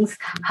things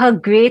her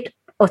great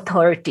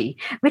authority,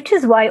 which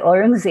is why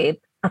Aurangzeb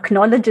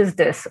acknowledges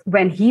this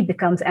when he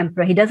becomes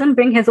emperor. He doesn't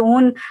bring his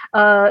own,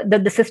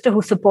 the sister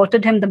who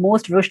supported him the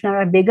most,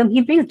 Roshnara Begum.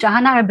 He brings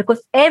Jahanara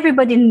because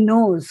everybody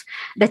knows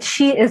that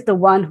she is the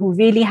one who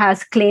really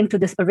has claim to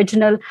this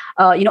original,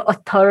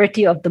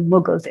 authority of the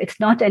Mughals. It's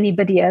not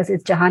anybody else.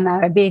 It's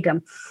Jahanara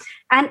Begum.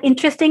 And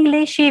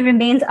interestingly, she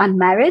remains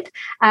unmarried.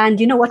 And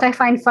what I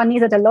find funny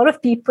is that a lot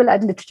of people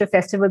at literature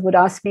festivals would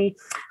ask me,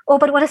 oh,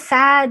 but what a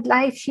sad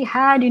life she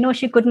had.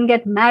 She couldn't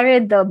get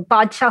married. The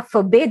Badshah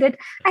forbade it.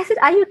 I said,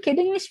 are you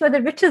kidding me? She was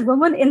the richest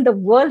woman in the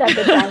world at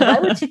the time. Why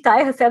would she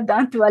tie herself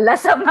down to a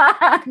lesser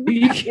man?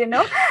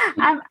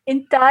 I'm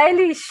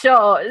entirely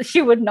sure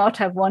she would not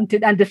have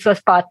wanted. And this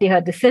was partly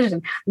her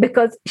decision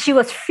because she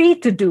was free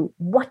to do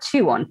what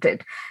she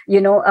wanted,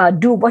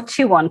 do what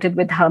she wanted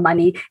with her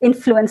money,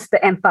 influence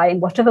the empire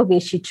in whatever way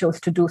she chose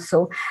to do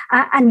so.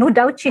 And no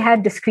doubt she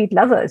had discreet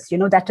lovers,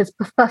 that is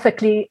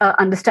perfectly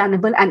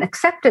understandable and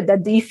accepted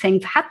that these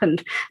things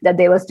happened, that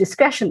there was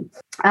discretion.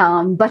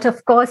 But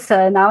of course,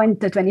 now in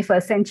the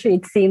 21st century,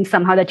 it seems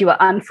somehow that you are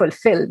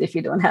unfulfilled if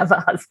you don't have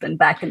a husband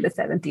back in the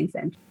 17th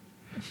century.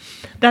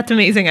 That's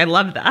amazing. I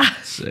love that.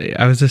 So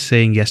I was just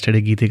saying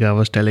yesterday, Geetika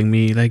was telling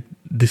me, like,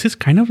 this is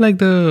kind of like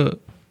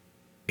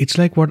it's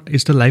like what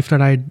is the life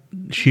that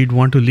she'd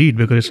want to lead,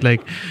 because it's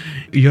like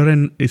you're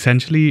in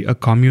essentially a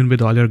commune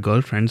with all your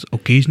girlfriends.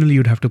 Occasionally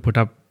you'd have to put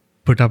up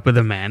with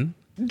a man.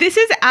 This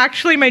is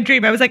actually my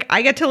dream. I was like,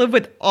 I get to live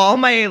with all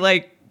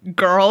my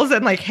girls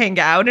and hang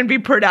out and be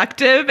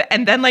productive,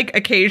 and then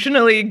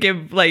occasionally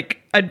give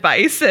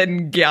advice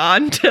and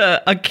gyan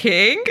to a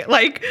king.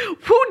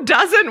 Who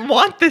doesn't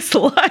want this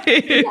life?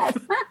 Yes.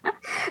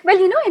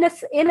 Well,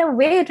 in a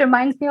way, it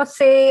reminds me of,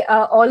 say,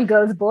 all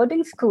girls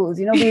boarding schools.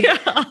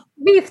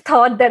 We've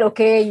thought that,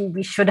 okay,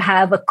 we should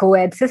have a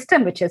co-ed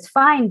system, which is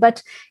fine.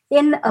 But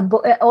in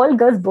all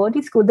girls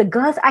boarding school, the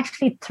girls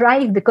actually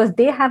thrive because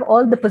they have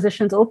all the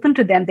positions open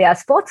to them. They are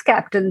sports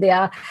captain. They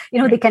are,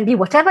 they can be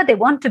whatever they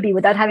want to be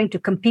without having to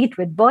compete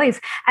with boys.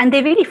 And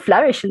they really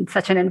flourish in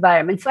such an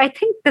environment. So I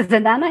think the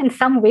Zinana in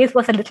some ways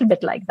was a little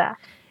bit like that.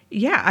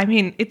 Yeah, I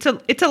mean, it's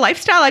a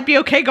lifestyle I'd be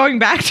okay going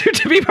back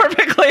to be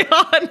perfectly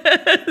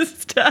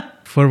honest.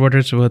 For what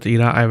it's worth,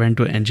 Ira, I went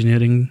to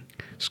engineering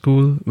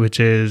school, which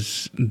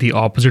is the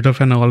opposite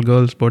of an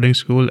all-girls boarding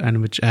school,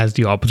 and which has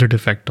the opposite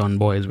effect on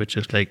boys, which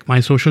is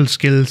my social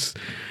skills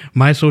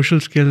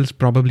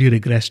probably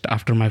regressed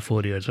after my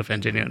 4 years of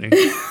engineering.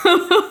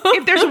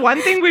 If there's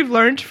one thing we've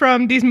learned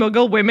from these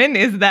Mughal women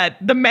is that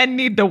the men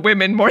need the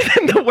women more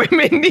than the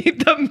women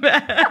need the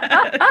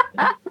men.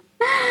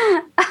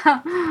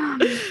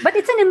 But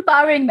it's an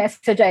empowering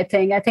message, I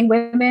think. I think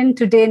women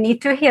today need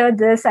to hear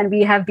this, and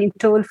we have been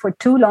told for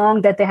too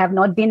long that there have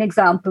not been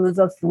examples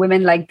of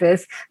women like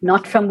this,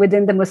 not from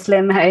within the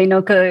Muslim,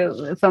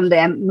 from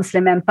the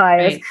Muslim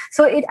empires. Right.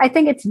 So I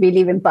think it's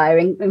really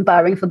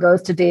empowering for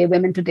girls today,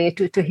 women today,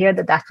 to hear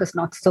that was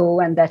not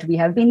so, and that we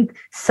have been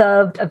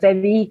served a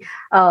very,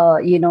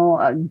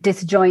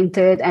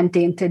 disjointed and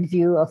tainted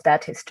view of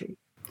that history.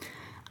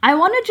 I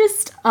want to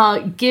just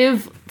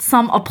give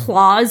some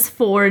applause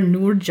for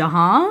Noor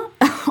Jahan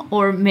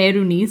or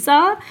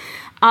Mehrunisa.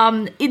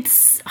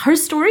 Her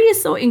story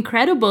is so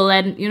incredible,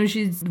 and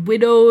she's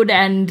widowed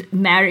and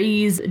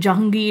marries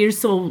Jahangir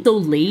so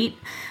late.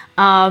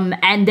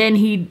 And then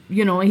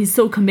he's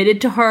so committed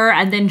to her,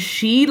 and then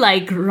she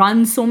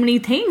runs so many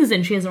things,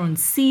 and she has her own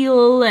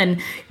seal, and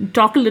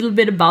talk a little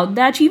bit about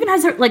that. She even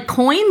has her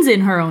coins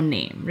in her own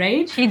name,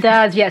 right? She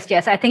does.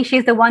 Yes. I think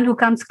she's the one who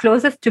comes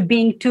closest to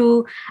being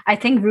I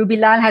think Ruby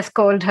Lal has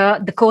called her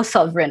the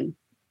co-sovereign.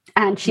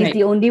 And she's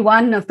the only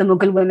one of the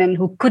Mughal women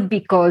who could be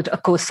called a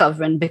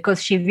co-sovereign,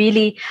 because she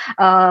really,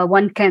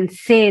 one can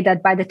say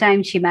that by the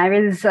time she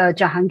marries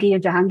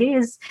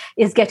Jahangir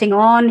is getting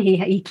on.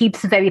 He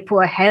keeps very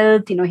poor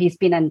health. He's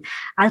been an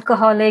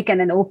alcoholic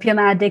and an opium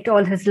addict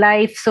all his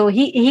life. So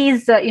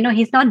he's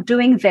not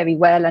doing very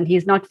well, and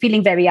he's not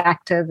feeling very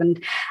active.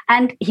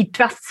 And he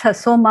trusts her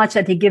so much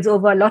that he gives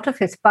over a lot of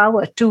his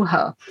power to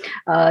her,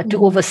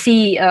 to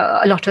oversee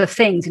a lot of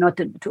things,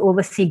 to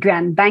oversee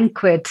grand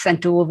banquets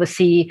and to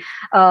oversee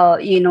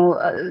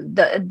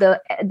the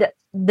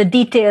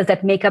details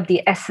that make up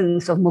the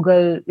essence of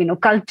Mughal,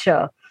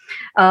 culture.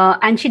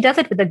 And she does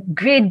it with a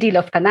great deal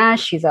of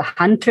panache. She's a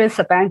huntress.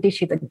 Apparently,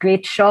 she's a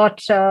great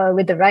shot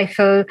with the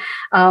rifle.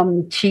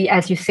 She,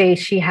 as you say,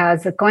 she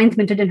has coins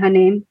minted in her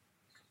name.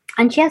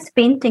 And she has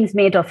paintings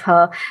made of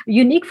her,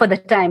 unique for the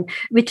time,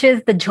 which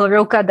is the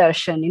Jhoroka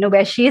Darshan,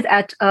 where she is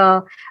at,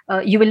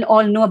 you will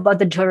all know about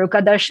the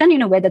Jhoroka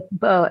Darshan, where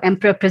the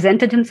emperor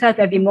presented himself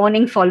every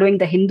morning following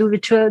the Hindu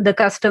ritual, the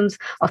customs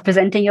of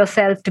presenting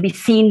yourself to be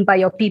seen by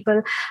your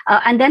people.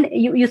 And then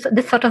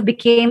this sort of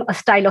became a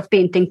style of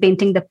painting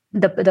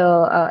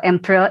the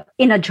emperor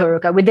in a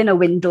Jhoroka, within a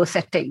window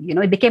setting.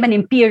 It became an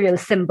imperial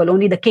symbol.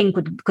 Only the king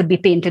could be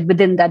painted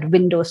within that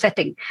window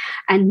setting.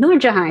 And Nur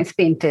Jahan is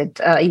painted,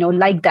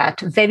 like that,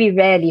 very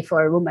rarely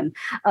for a woman.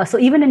 So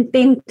even in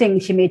painting,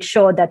 she made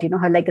sure that,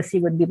 her legacy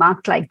would be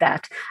marked like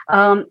that.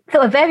 So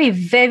a very,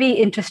 very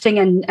interesting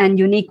and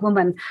unique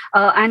woman.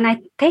 And I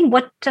think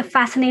what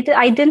fascinated,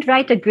 I didn't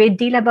write a great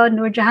deal about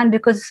Nur Jahan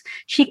because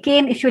she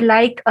came, if you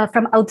like,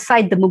 from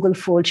outside the Mughal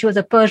fold. She was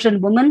a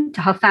Persian woman.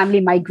 Her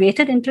family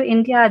migrated into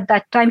India at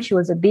that time. She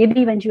was a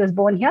baby when she was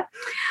born here.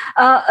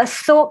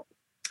 So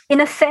in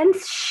a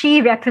sense,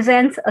 she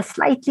represents a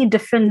slightly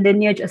different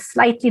lineage, a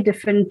slightly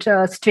different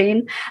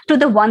strain to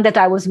the one that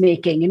I was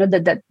making,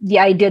 the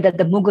idea that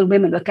the Mughal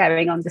women were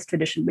carrying on this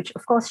tradition, which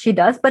of course she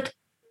does, but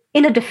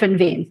in a different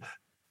vein.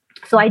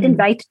 So I didn't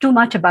write too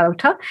much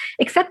about her,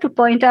 except to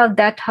point out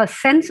that her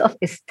sense of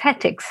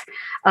aesthetics,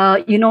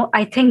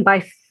 I think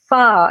by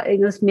far,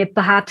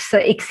 perhaps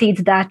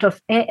exceeds that of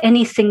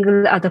any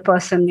single other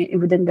person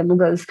within the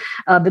Mughals.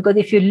 Because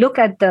if you look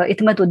at the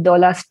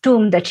Itmat-ud-Daula's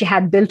tomb that she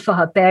had built for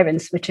her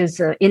parents, which is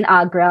in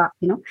Agra,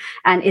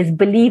 and is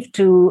believed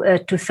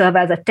to serve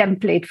as a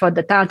template for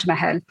the Taj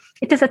Mahal,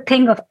 it is a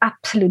thing of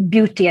absolute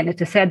beauty. And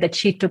it is said that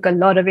she took a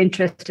lot of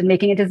interest in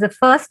making it. It is the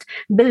first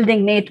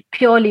building made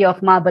purely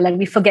of marble. And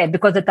we forget,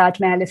 because the Taj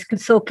Mahal is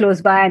so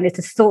close by and it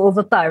is so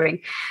overpowering,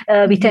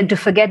 we tend to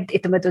forget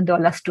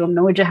Itmat-ud-Daula's tomb,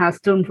 Nur Jahan's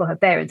tomb for her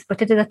parents.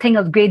 But it is a thing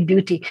of great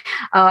beauty.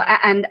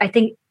 And I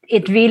think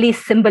it really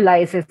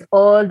symbolizes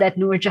all that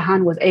Nur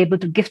Jahan was able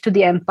to give to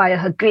the empire,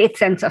 her great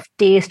sense of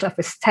taste, of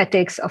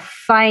aesthetics, of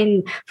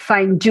fine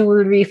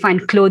jewelry, fine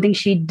clothing.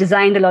 She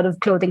designed a lot of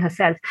clothing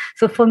herself.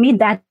 So for me,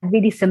 that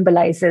really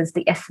symbolizes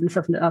the essence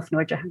of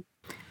Nur Jahan.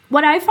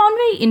 What I found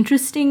very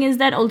interesting is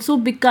that also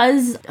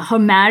because her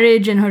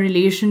marriage and her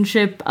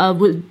relationship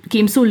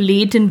came so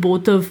late in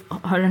both of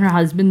her and her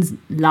husband's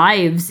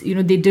lives,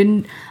 they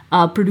didn't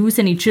produce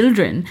any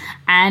children.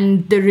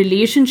 And the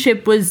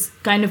relationship was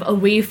kind of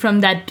away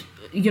from that,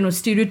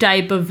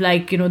 stereotype of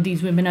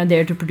these women are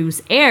there to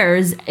produce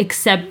heirs,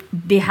 except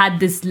they had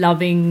this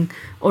loving,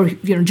 or,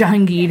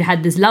 Jahangir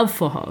had this love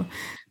for her.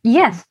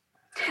 Yes.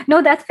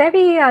 No, that's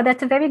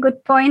a very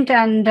good point.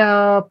 And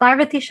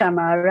Parvati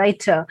Sharma, a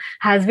writer,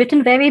 has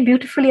written very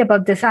beautifully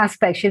about this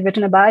aspect. She's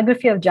written a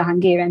biography of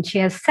Jahangir, and she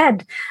has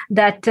said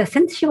that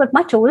since she was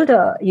much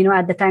older,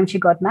 at the time she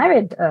got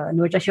married,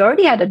 Nurja, she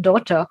already had a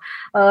daughter.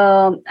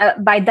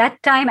 By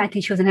that time, I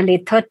think she was in her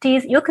late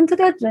 30s. You're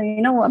considered,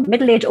 a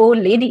middle-aged old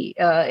lady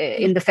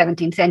in the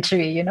 17th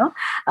century.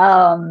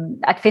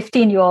 At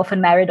 15, you're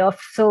often married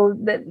off, so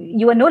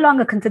you are no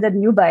longer considered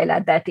nubile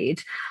at that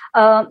age.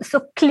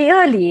 So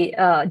clearly,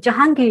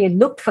 Jahangir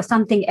looked for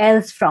something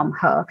else from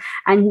her.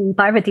 And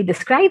Parvati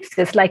describes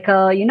this like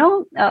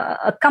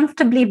a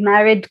comfortably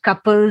married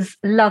couple's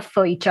love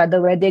for each other,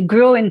 where they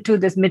grow into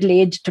this middle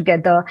age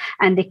together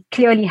and they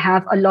clearly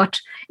have a lot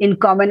in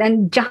common.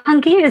 And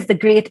Jahangir is the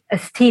great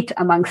aesthete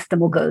amongst the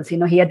Mughals.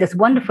 He had this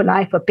wonderful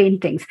eye for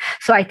paintings.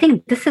 So I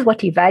think this is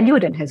what he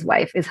valued in his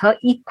wife, is her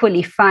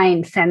equally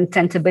fine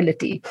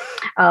sensibility.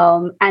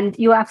 And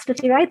you're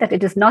absolutely right that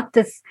it is not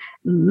this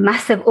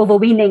massive,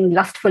 overweening,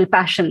 lustful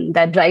passion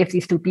that drives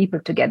these two people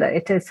together.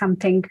 It is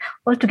something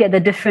altogether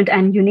different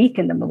and unique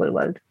in the Mughal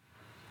world.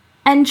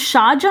 And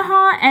Shah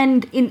Jahan,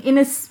 and in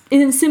a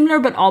similar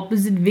but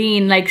opposite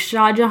vein, like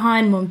Shah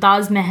Jahan and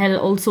Mumtaz Mahal,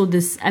 also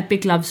this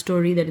epic love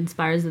story that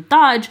inspires the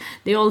Taj,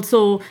 they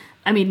also,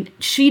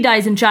 she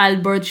dies in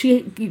childbirth.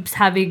 She keeps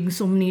having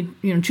so many,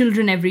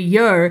 children every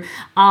year.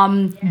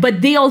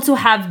 But they also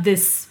have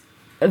this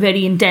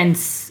very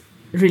intense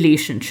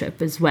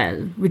relationship as well,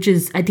 which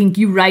is, I think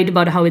you write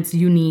about how it's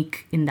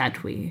unique in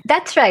that way.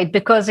 That's right,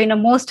 because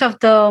most of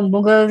the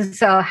Mughals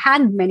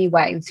had many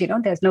wives.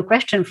 There's no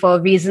question,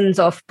 for reasons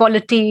of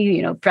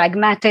polity,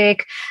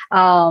 pragmatic.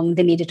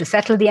 They needed to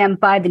settle the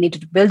empire, they needed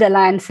to build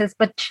alliances.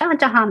 But Shah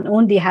Jahan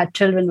only had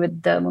children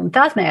with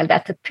Mumtaz Mahal.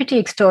 That's a pretty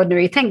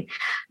extraordinary thing.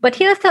 But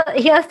here's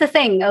the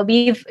thing: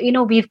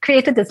 we've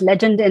created this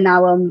legend in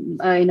our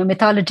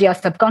mythology, our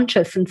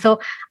subconscious, and so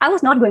I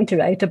was not going to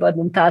write about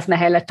Mumtaz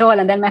Mahal at all.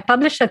 And then my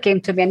publisher came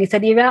to me and he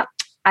said, Ira,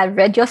 I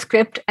read your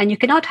script and you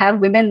cannot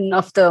have women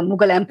of the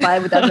Mughal Empire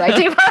without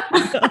writing about.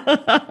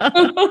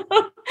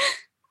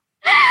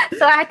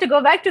 So I had to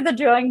go back to the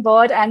drawing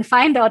board and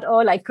find out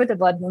all I could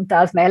about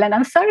Mumtaz Mahal. And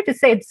I'm sorry to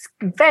say it's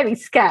very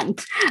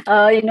scant.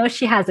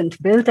 She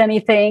hasn't built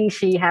anything.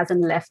 She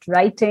hasn't left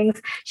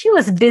writings. She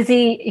was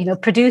busy,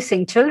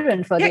 producing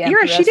children for the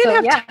emperor. She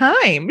didn't have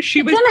time.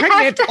 She was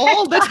pregnant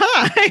all the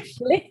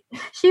time.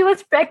 She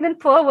was pregnant,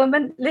 poor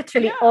woman,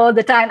 literally all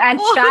the time, and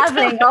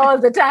traveling all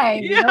the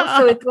time.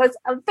 So it was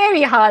a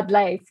very hard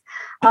life.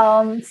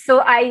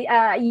 So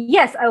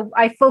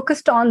I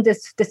focused on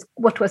this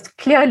what was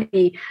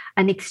clearly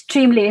an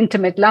extremely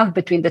intimate love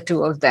between the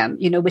two of them,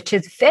 which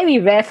is very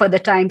rare for the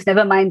times.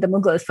 Never mind the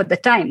Mughals, for the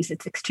times,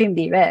 it's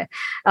extremely rare,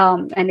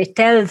 and it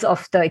tells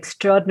of the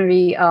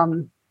extraordinary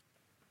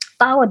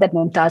power that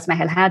Mumtaz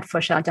Mahal had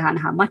for Shah Jahan,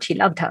 how much he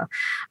loved her.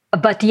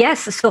 But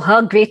yes, so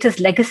her greatest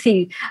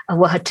legacy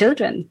were her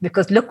children,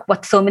 because look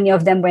what so many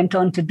of them went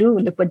on to do.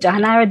 Look what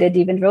Jahanara did,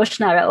 even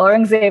Roshnara,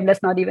 Aurangzeb,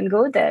 let's not even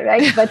go there,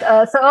 right? But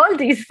so all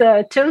these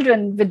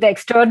children with their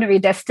extraordinary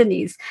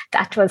destinies,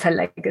 that was her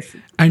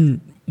legacy.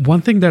 And one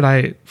thing that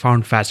I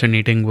found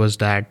fascinating was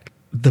that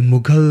the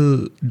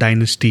Mughal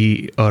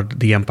dynasty or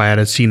the empire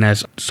is seen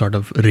as sort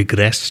of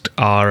regressed,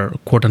 or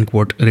quote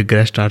unquote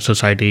regressed our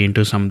society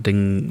into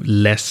something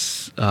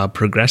less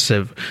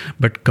progressive.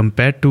 But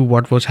compared to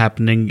what was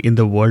happening in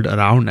the world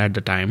around at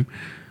the time,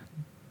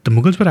 the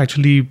Mughals were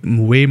actually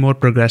way more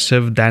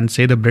progressive than,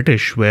 say, the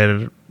British,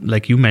 where,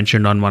 like you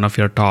mentioned on one of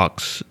your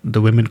talks, the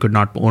women could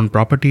not own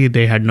property.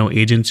 They had no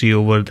agency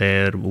over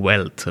their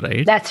wealth,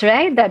 right? That's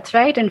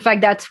right. In fact,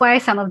 that's why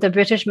some of the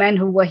British men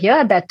who were here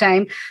at that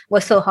time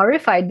were so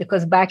horrified,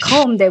 because back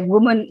home, their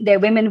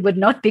women would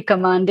not be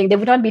commanding. They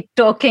would not be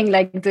talking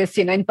like this,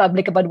 in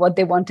public about what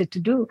they wanted to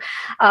do.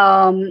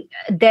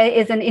 There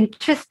is an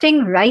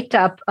interesting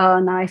write-up.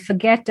 Now I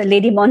forget,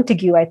 Lady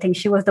Montagu, I think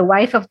she was the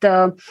wife of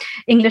the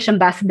English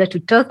ambassador to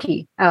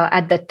Turkey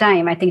at that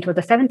time. I think it was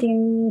the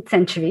 17th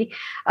century.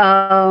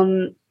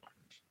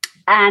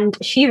 And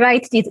she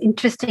writes these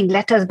interesting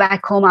letters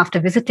back home after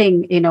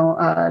visiting,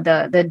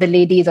 the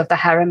ladies of the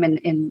harem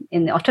in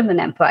the Ottoman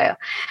Empire.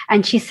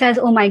 And she says,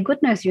 oh my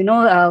goodness, we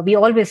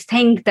always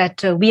think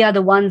that we are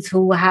the ones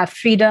who have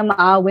freedom,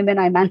 our women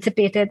are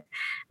emancipated.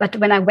 But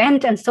when I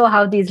went and saw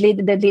how these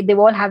ladies, they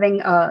were all having,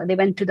 they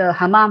went to the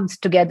hammams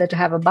together to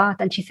have a bath.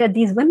 And she said,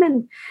 these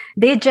women,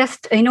 they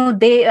just,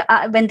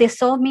 when they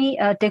saw me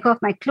take off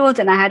my clothes,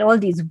 and I had all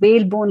these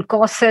whalebone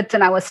corsets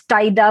and I was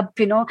tied up,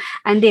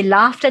 and they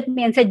laughed at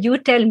me and said, you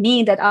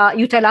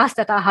tell us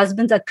that our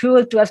husbands are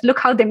cruel to us. Look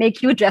how they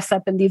make you dress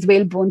up in these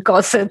whalebone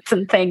corsets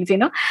and things,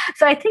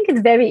 So I think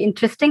it's very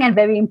interesting and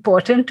very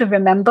important to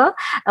remember,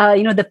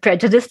 the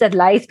prejudice that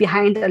lies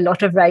behind a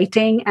lot of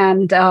writing,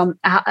 and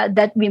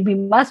that we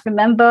must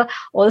remember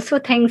also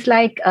things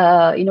like,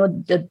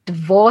 the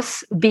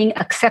divorce being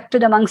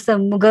accepted amongst the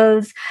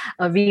Mughals,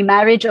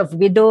 remarriage of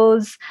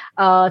widows,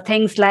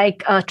 things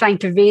like trying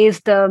to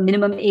raise the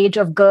minimum age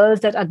of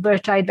girls that Akbar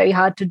tried very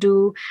hard to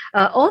do.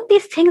 All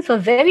these things were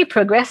very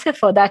progressive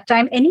for that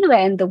time anywhere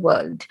in the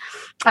world.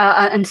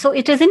 And so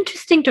it is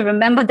interesting to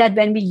remember that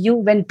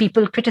when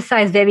people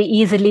criticize very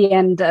easily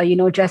and,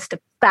 just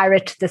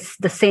parrot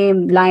the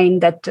same line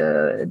that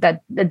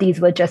these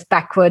were just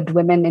backward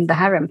women in the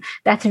harem.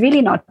 That's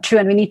really not true,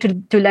 and we need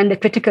to lend a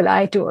critical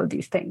eye to all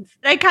these things.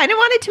 I kind of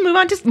wanted to move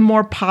on to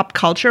more pop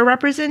culture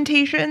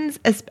representations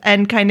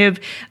and kind of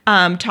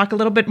talk a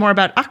little bit more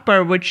about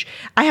Akbar, which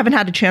I haven't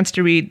had a chance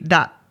to read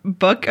that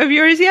book of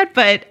yours yet,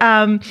 but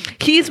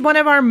he's one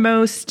of our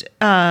most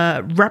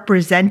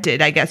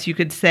represented, I guess you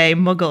could say,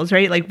 Mughals,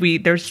 right? Like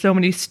there's so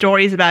many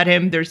stories about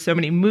him, there's so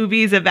many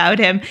movies about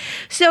him.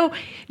 So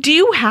do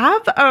you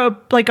have a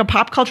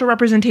pop culture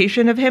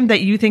representation of him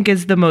that you think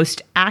is the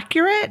most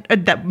accurate,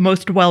 that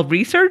most well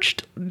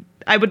researched?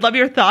 I would love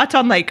your thoughts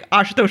on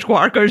Ashutosh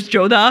Gowarkar's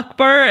Jodha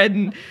Akbar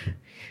and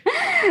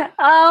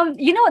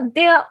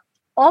there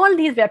all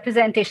these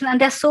representations, and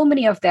there's so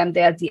many of them.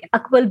 There's the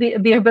Akbar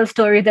Birbal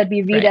story that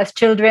we read as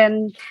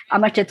children,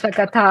 Amar Chitra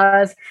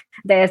Kathas.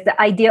 There's the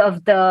idea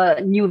of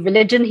the new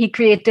religion he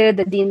created,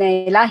 the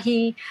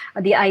Deen-e-Ilahi,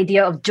 the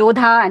idea of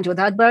Jodha and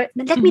Jodha Akbar.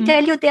 Let me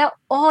tell you, they're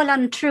all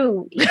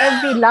untrue.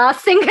 Every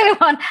last single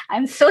one.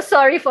 I'm so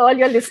sorry for all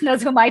your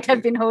listeners who might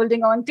have been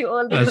holding on to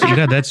all this.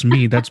 Ira, that's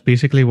me. That's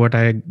basically what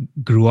I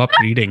grew up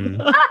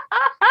reading.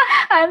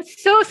 I'm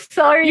so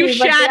sorry. You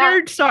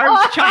shattered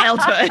Sarv's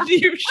childhood.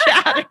 You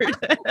shattered.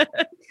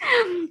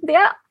 They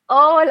are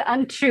all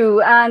untrue.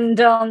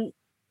 And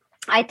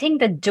I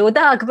think that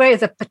Jodha Akbar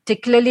is a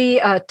particularly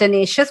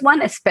tenacious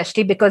one,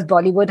 especially because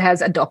Bollywood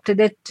has adopted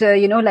it,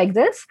 like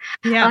this.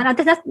 Yeah.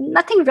 There's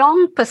nothing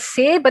wrong per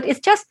se, but it's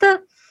just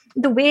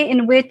the way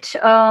in which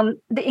the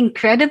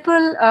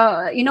incredible,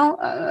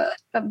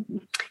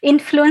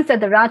 influence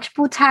that the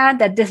Rajputs had,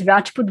 that this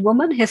Rajput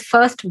woman, his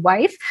first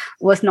wife,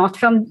 was not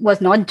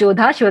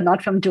Jodha. She was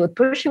not from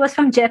Jodhpur. She was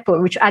from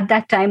Jaipur, which at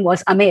that time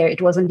was Amer.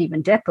 It wasn't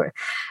even Jaipur.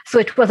 So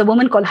it was a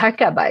woman called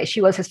Harkabai. She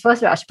was his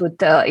first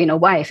Rajput,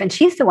 wife. And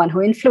she's the one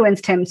who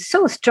influenced him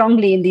so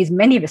strongly in these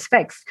many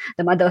respects,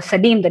 the mother of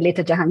Salim, the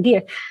later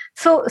Jahangir.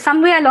 So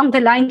somewhere along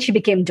the line, she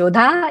became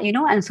Jodha,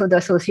 and so the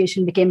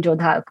association became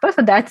Jodha Akbar.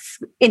 So that's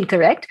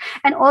incorrect.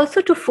 And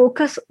also to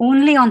focus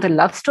only on the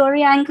love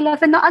story angle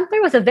of it. Now, Akbar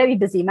was a very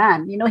busy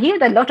man. He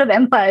had a lot of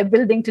empire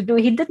building to do.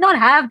 He did not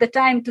have the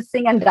time to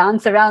sing and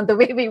dance around the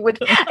way we would,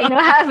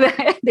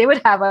 have, they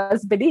would have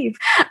us believe.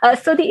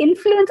 So the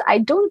influence, I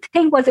don't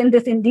think, was in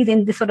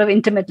this sort of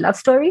intimate love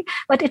story,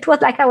 but it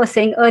was, like I was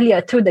saying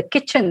earlier, through the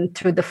kitchen,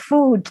 through the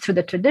food, through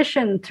the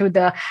tradition, through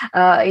the,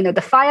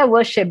 the fire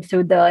worship,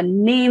 through the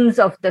names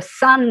of the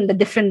sun, the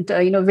different,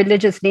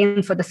 religious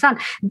names for the sun.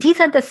 These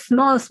are the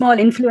small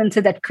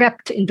influences that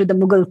crept into the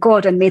Mughal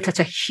court and made such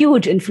a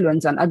huge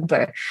influence on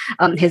Akbar.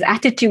 His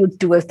attitude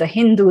towards the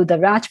Hindu, the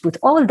Rajput,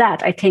 all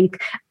that, I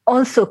think,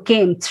 also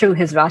came through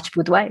his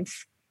Rajput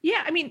wives.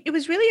 Yeah, I mean, it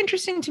was really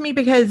interesting to me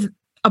because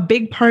a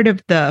big part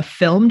of the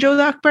film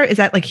Jodha Akbar is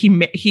that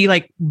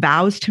he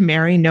vows to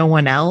marry no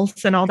one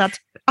else and all that.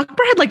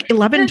 Akbar had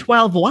 11,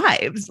 12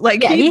 wives.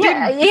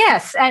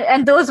 Yes,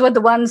 and those were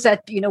the ones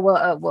that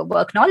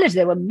were acknowledged.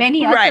 There were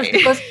many others, right?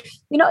 Because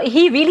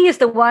he really is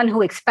the one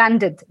who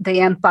expanded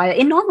the empire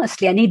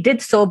enormously, and he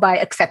did so by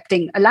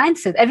accepting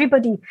alliances.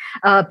 Everybody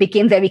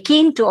became very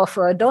keen to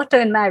offer a daughter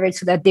in marriage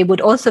so that they would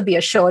also be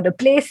assured a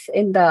place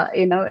in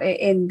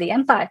the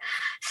empire.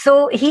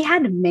 So he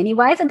had many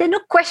wives, and there's no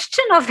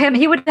question of him.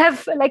 He would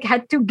have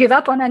had to give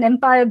up on an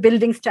empire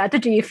building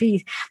strategy if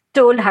he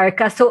told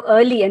Harka so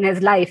early in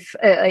his life.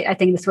 I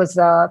think this was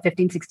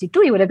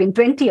 1562. He would have been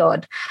 20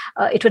 odd.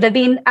 It would have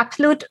been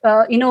absolute,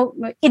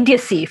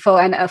 idiocy for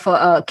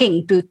a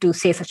king to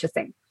say such a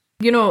thing.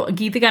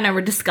 Geetika and I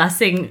were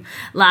discussing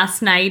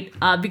last night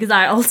because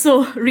I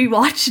also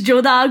rewatched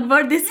Jodha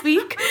Akbar this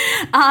week.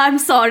 I'm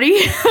sorry,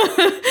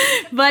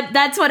 but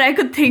that's what I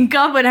could think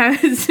of when I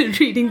was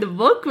reading the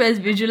book, was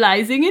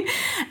visualizing it.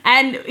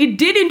 And it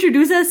did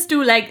introduce us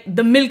to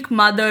the milk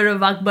mother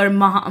of Akbar,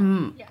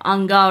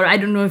 Anga, or I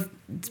don't know if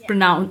it's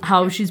pronounced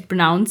how she's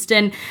pronounced,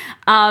 and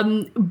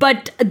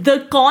but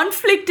the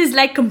conflict is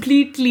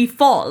completely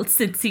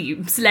false. It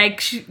seems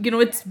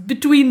it's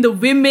between the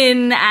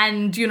women,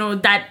 and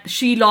that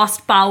she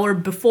lost power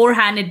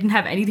beforehand. It didn't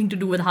have anything to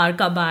do with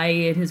Harka Bai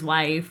and his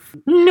wife.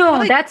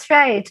 No, that's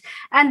right.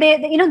 And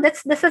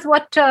this is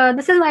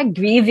my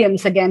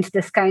grievance against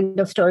this kind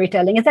of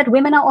storytelling, is that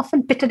women are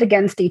often pitted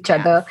against each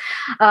other.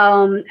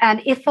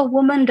 And if a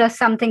woman does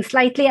something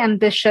slightly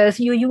ambitious,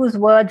 you use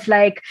words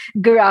like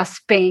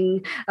grasping,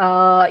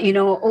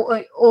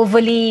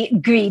 overly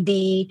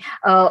greedy,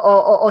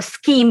 or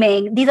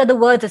scheming. These are the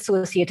words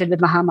associated with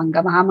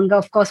Mahamanga. Mahamanga,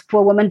 of course,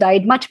 poor woman,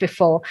 died much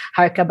before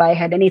Harka Bai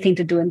had anything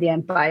to do in the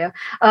empire.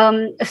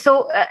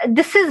 So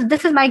this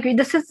is my greed.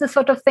 This is the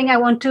sort of thing I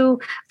want to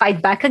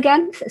fight back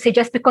against. Say,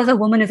 just because a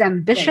woman is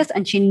ambitious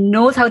and she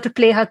knows how to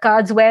play her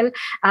cards well,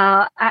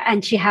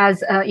 and she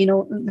has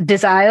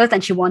desires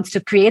and she wants to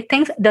create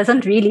things,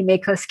 doesn't really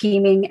make her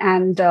scheming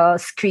and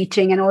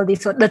screeching and all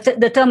these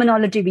the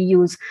terminology we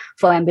use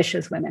for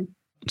ambitious women.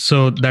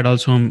 So that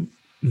also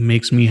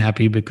makes me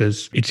happy,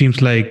 because it seems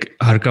like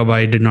Harka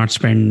Bai did not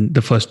spend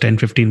the first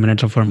 10-15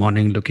 minutes of her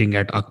morning looking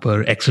at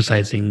Akbar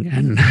exercising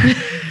and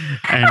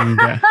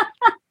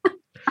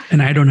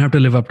and I don't have to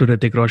live up to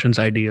Hrithik Roshan's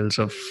ideals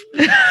of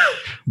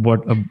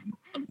what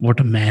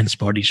a man's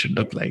body should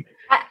look like.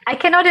 I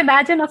cannot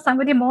imagine of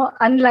somebody more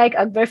unlike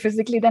Akbar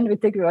physically than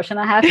Hrithik Roshan.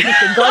 I have to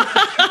say,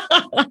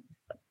 God,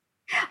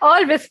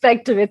 all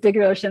respect to Hrithik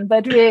Roshan,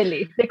 but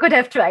really, they could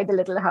have tried a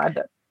little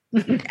harder.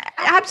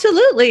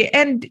 Absolutely.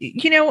 And,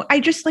 I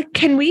just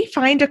can we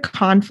find a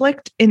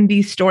conflict in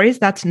these stories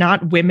that's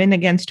not women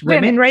against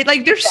women, right?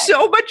 There's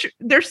so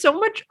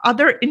much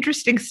other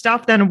interesting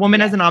stuff than a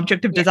woman as an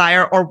object of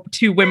desire, or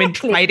two women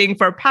fighting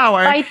for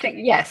power.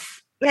 Fighting,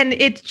 yes. And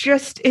it's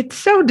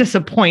so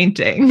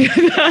disappointing.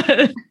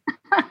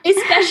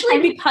 Especially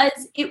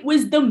because it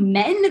was the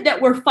men that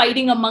were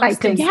fighting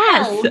amongst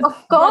themselves. Yes,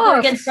 of course. Brother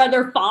against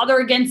brother, father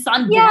against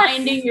son,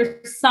 blinding your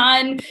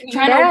son,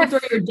 trying to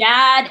overthrow your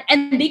dad.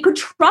 And they could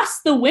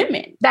trust the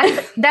women.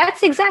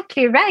 That's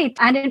exactly right.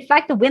 And in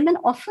fact, the women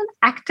often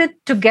acted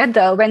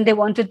together when they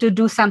wanted to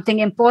do something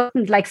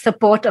important, like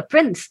support a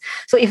prince.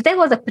 So if there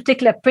was a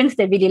particular prince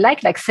they really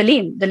liked, like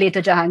Salim, the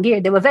later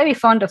Jahangir, they were very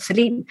fond of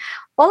Salim.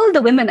 All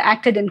the women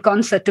acted in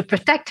concert to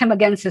protect him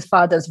against his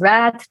father's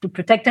wrath, to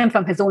protect him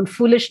from his own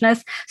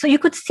foolishness. So you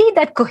could see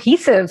that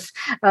cohesive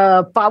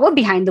power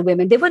behind the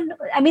women. They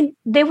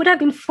would have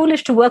been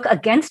foolish to work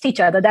against each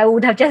other. That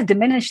would have just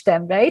diminished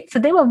them, right? So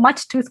they were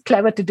much too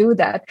clever to do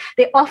that.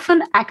 They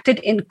often acted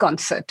in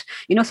concert,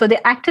 so they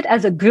acted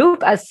as a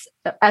group, as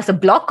a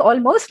block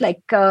almost,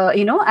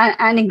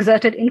 and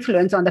exerted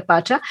influence on the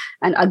Pacha.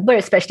 And Akbar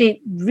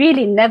especially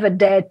really never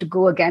dared to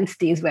go against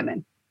these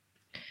women.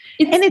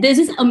 There's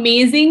this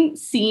amazing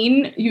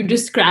scene you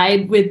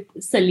describe with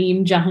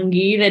Salim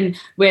Jahangir, and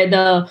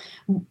where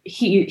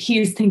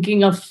he's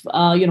thinking of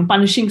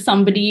punishing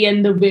somebody,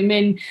 and the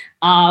women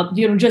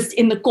just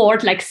in the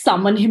court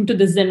summon him to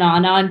the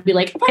zinana and be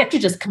like, why don't you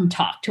just come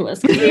talk to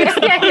us?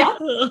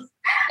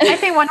 I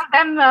think one of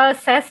them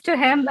says to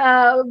him,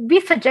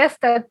 we suggest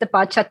that the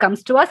Pacha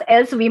comes to us,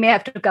 else we may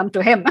have to come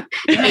to him.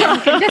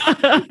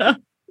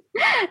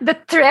 The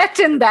threat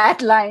in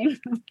that line.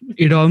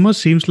 It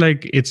almost seems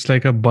like it's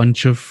like a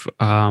bunch of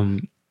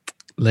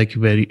like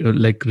very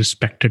like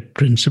respected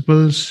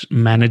principals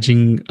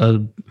managing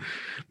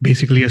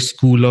basically a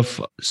school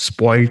of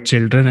spoiled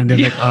children, and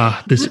they're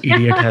like, this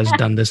idiot has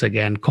done this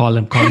again. Call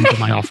him to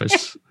my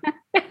office.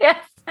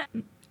 Yes.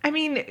 I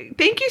mean,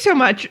 thank you so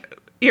much,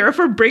 Ira,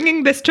 for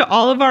bringing this to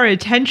all of our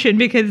attention,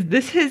 because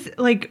this has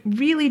like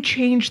really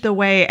changed the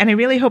way, and I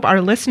really hope our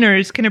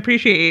listeners can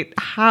appreciate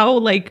how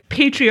like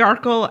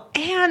patriarchal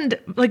and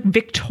like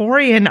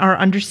Victorian our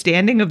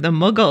understanding of the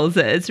Mughals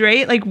is,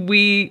 right? Like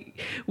we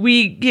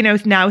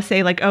now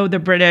say like, oh, the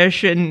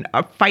British and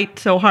fight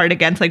so hard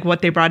against like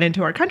what they brought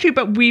into our country,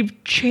 but we've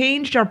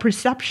changed our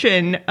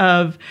perception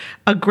of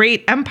a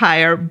great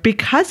empire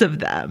because of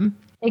them.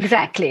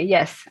 Exactly.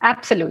 Yes,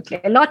 absolutely.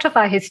 A lot of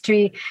our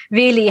history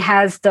really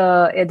has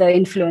the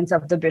influence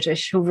of the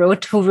British who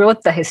wrote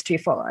the history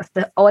for us.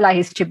 All our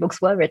history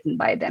books were written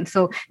by them.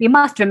 So we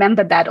must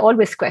remember that,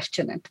 always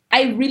question it.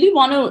 I really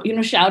want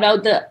to, shout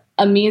out the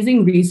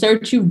amazing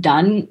research you've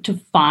done to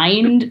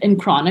find and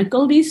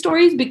chronicle these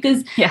stories,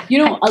 because,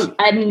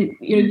 and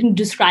you can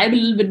describe a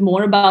little bit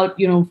more about,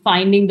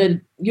 finding the,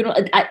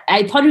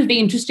 I thought it was very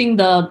interesting,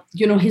 the,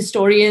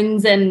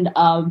 historians and,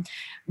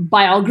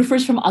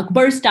 biographers from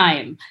Akbar's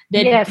time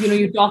that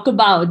you talk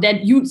about,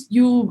 that you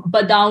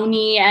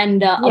Badauni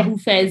and Abu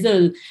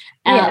Faisal,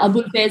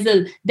 Abul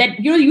Faisal, that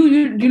you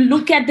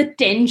look at the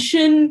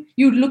tension,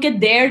 you look at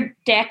their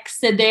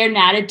texts and their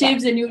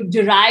narratives, and you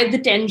derive the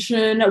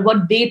tension,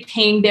 what they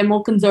think, they're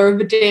more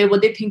conservative,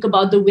 what they think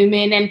about the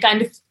women, and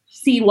kind of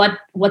see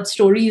what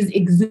stories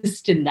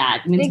exist in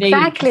that.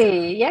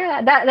 Exactly.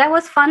 Yeah, that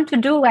was fun to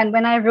do. And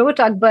when I wrote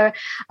Akbar,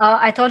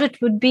 I thought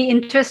it would be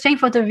interesting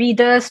for the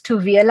readers to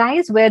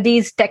realize where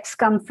these texts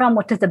come from,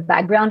 what is the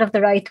background of the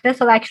writer.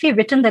 So I've actually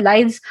written the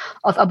lives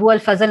of Abu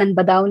al-Fazl and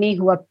Badauni,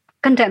 who are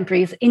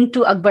contemporaries,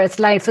 into Akbar's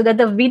life, so that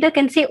the reader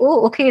can say,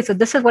 oh, okay, so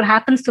this is what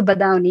happens to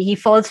Badauni. He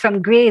falls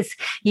from grace.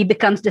 He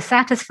becomes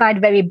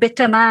dissatisfied, very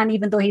bitter man,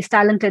 even though he's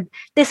talented.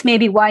 This may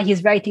be why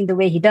he's writing the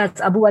way he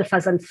does. Abu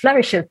al-Fazl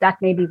flourishes. That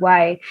may be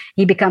why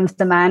he becomes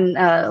the man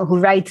who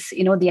writes, the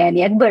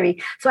Ain-i-Akbari.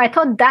 So I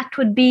thought that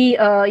would be,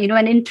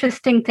 an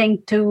interesting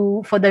thing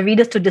for the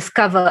readers to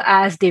discover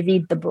as they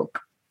read the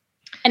book.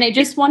 And I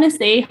just want to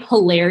say,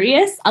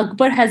 hilarious.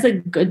 Akbar has a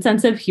good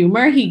sense of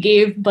humor. He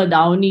gave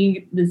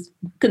Badauni, this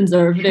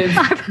conservative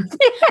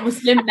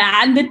Muslim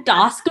man, the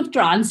task of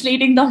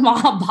translating the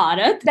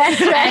Mahabharata. That's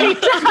right.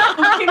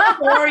 In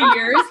 4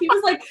 years, he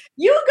was like,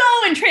 you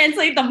go and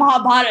translate the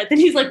Mahabharata.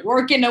 And he's like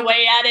working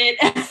away at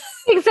it.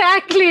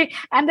 Exactly.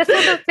 And the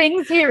sort of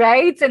things he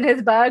writes in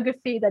his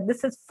biography, that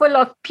this is full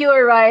of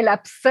puerile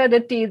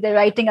absurdities. They're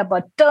writing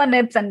about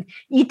turnips and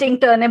eating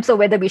turnips, or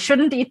whether we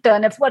shouldn't eat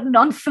turnips. What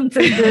nonsense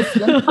is this?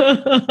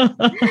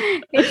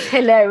 It's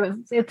hilarious.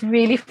 It's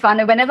really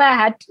fun. Whenever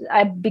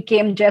I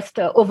became just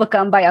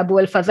overcome by Abu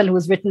al-Fazl,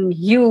 who's written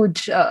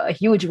huge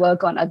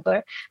work on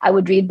Akbar, I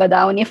would read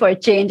Badauni for a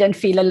change and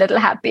feel a little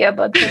happier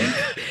about things.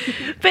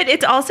 But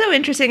it's also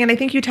interesting, and I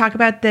think you talk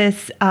about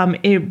this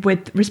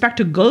with respect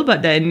to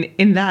Gulbadan,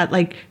 in that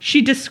like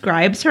she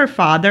describes her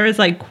father as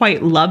like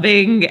quite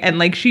loving, and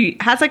like she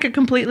has like a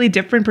completely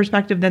different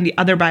perspective than the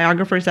other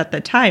biographers at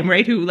the time,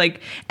 right? Who like,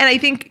 and I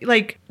think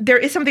like there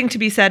is something to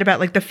be said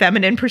about like the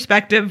feminine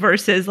perspective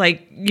versus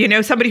like,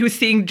 somebody who's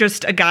seeing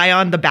just a guy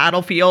on the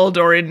battlefield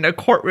or in a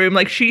courtroom.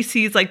 Like she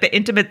sees like the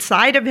intimate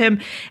side of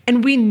him,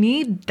 and we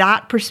need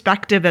that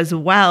perspective as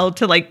well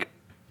to like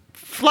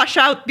flush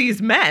out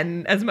these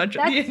men as much.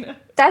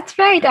 That's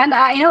right. And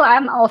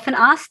I'm often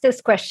asked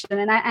this question,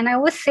 and I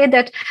always say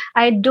that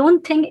I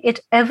don't think it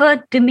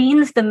ever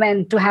demeans the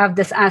men to have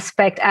this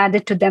aspect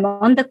added to them.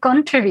 On the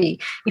contrary,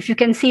 if you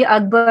can see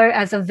Akbar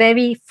as a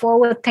very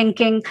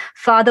forward-thinking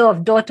father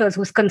of daughters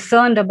who's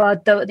concerned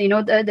about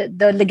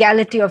the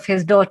legality of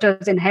his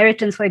daughter's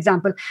inheritance, for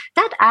example,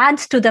 that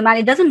adds to the man.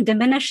 It doesn't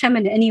diminish him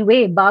in any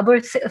way.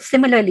 Babur,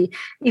 similarly,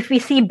 if we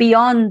see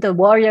beyond the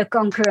warrior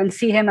conqueror and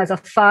see him as a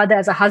father,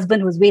 as a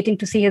husband who's waiting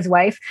to see his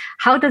wife,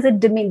 how does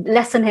it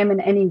lessen him in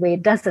any way?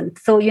 It doesn't.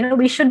 So,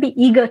 we should be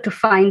eager to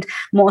find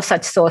more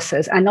such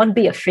sources and not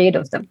be afraid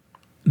of them.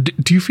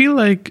 Do you feel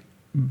like,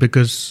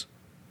 because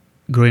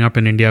growing up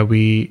in India,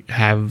 we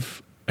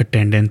have a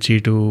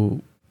tendency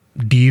to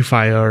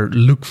deify or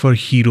look for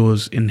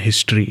heroes in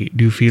history?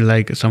 Do you feel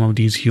like some of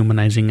these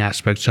humanizing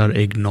aspects are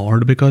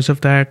ignored because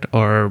of that,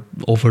 or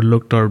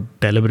overlooked, or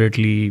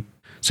deliberately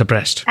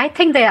suppressed? I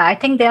think they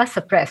are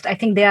suppressed. I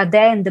think they are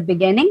there in the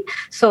beginning.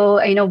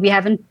 So, we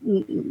haven't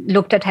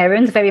looked at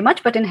heroines very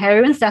much, but in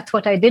heroines, that's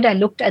what I did. I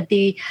looked at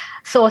the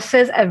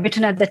sources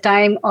written at the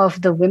time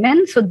of the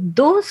women. So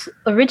those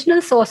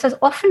original sources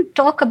often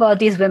talk about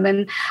these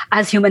women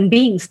as human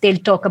beings. They'll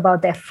talk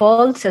about their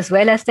faults as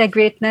well as their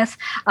greatness,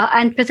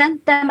 and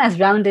present them as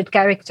rounded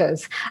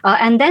characters.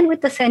 And then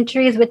with the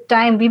centuries, with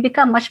time, we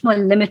become much more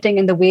limiting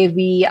in the way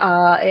we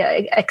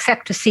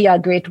accept to see our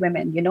great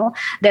women.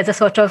 There's a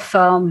sort of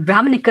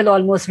Brahminical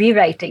almost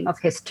rewriting of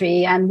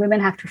history, and women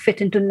have to fit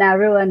into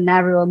narrower and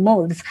narrower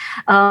molds.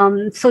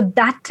 So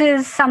that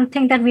is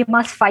something that we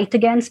must fight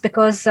against,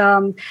 because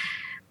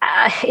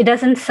it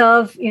doesn't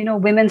serve,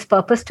 women's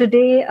purpose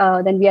today.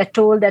 Then we are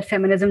told that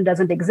feminism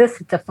doesn't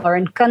exist. It's a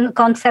foreign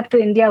concept to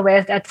India,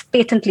 whereas that's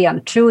patently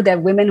untrue. There are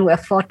women who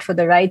have fought for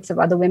the rights of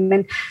other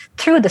women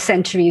through the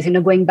centuries,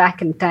 going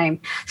back in time.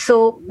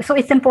 So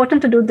it's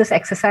important to do this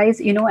exercise,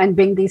 and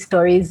bring these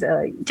stories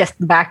just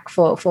back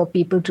for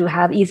people to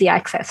have easy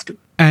access to.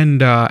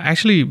 And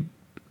actually,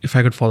 if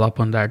I could follow up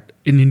on that,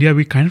 in India,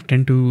 we kind of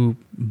tend to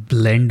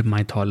blend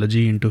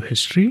mythology into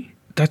history.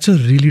 That's a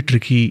really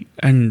tricky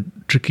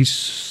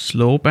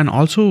slope. And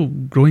also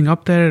growing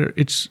up there,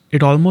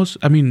 it almost,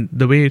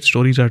 the way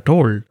stories are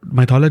told,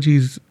 mythology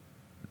is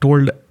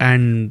told,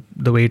 and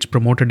the way it's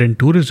promoted in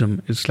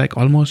tourism, it's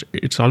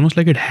almost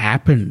like it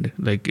happened.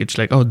 Like, it's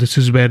like, oh, this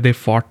is where they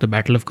fought the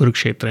Battle of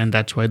Kurukshetra, and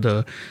that's why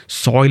the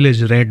soil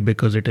is red,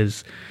 because it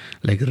is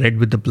like red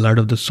with the blood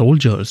of the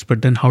soldiers.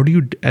 But then how do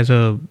you, as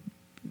a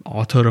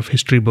author of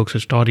history books,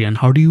 historian,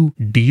 how do you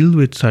deal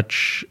with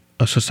such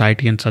a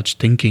society and such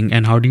thinking,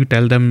 and how do you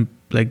tell them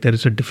like there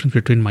is a difference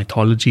between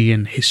mythology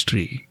and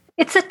history?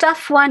 It's a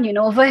tough one,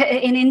 Over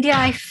in India,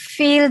 I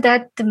feel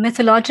that the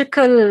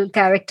mythological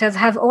characters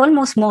have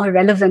almost more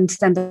relevance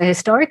than the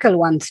historical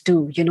ones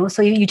do,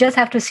 So you just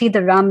have to see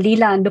the Ram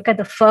Leela and look at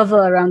the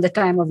fervor around the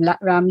time of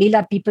Ram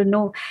Leela. People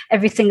know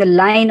every single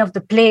line of the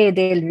play.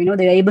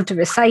 They're able to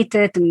recite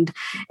it, and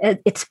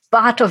it's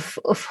part of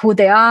who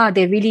they are.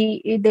 They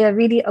are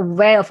really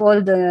aware of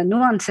all the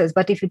nuances.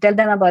 But if you tell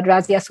them about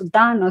Razia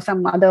Sultan or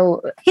some other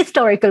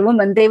historical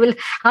woman, they will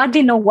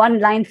hardly know one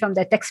line from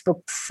their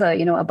textbooks,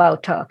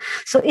 about her.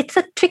 So it's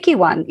a tricky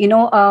one,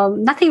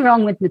 nothing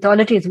wrong with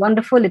mythology. It's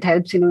wonderful. It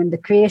helps, in the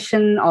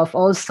creation of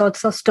all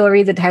sorts of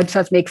stories. It helps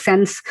us make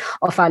sense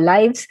of our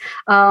lives.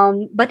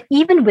 But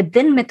even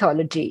within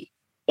mythology,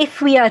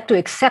 if we are to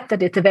accept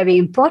that it's a very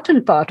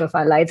important part of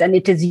our lives, and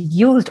it is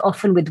used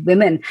often with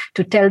women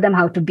to tell them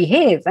how to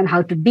behave and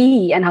how to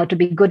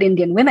be good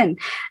Indian women,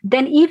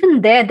 then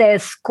even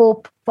there's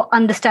scope for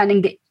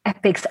understanding the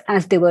epics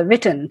as they were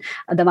written.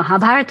 The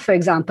Mahabharata, for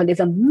example, is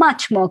a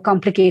much more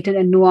complicated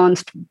and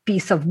nuanced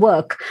piece of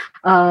work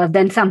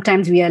than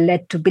sometimes we are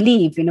led to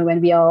believe.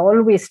 When we are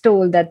always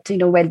told that,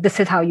 this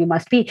is how you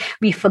must be,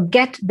 we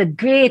forget the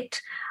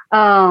great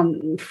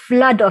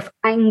flood of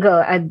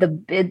anger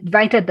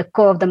right at the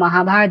core of the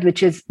Mahabharata,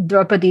 which is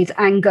Draupadi's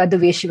anger, the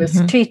way she was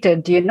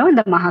treated, in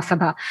the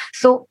Mahasabha.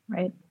 So,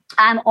 right.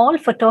 I'm all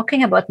for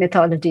talking about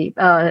mythology,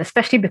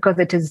 especially because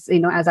it is,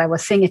 as I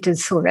was saying, it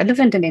is so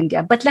relevant in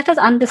India. But let us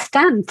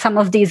understand some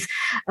of these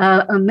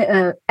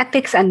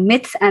epics and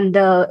myths and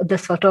the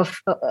sort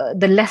of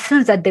the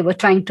lessons that they were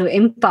trying to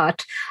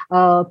impart,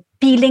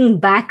 peeling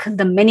back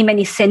the many,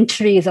 many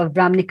centuries of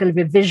Brahminical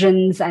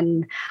revisions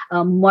and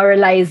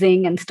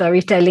moralizing and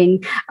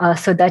storytelling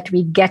so that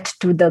we get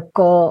to the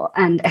core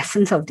and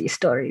essence of these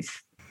stories.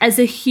 As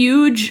a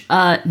huge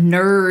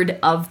nerd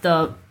of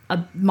the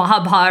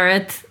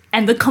Mahabharata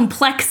and the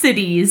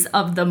complexities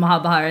of the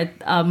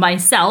Mahabharata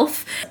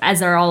myself,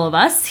 as are all of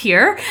us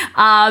here,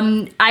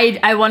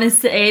 I want to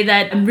say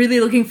that I'm really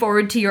looking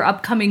forward to your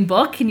upcoming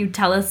book. Can you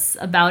tell us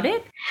about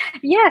it?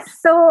 Yes,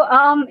 so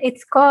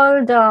it's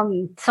called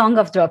Song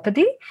of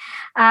Draupadi,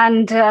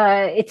 and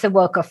it's a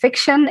work of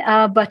fiction,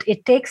 but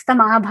it takes the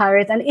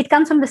Mahabharata, and it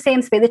comes from the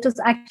same space. It was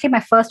actually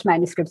my first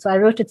manuscript, so I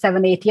wrote it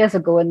 7-8 years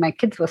ago when my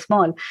kids were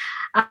small.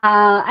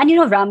 And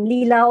Ram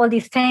Leela, all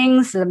these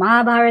things, the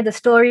Mahabharata, the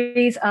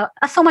stories are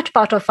so much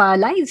part of our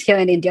lives here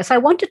in India. So I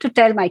wanted to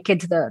tell my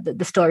kids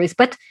the stories,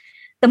 but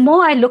the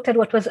more I looked at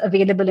what was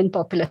available in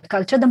popular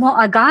culture, the more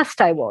aghast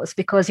I was,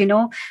 because,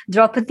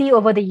 Draupadi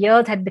over the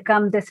years had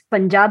become this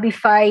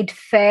Punjabified,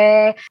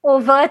 fair,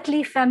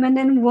 overtly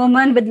feminine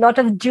woman with a lot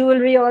of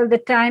jewelry all the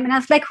time. And I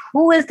was like,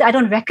 who is that? I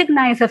don't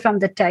recognize her from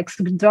the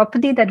text.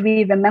 Draupadi that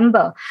we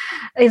remember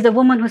is the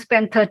woman who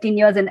spent 13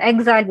 years in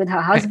exile with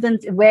her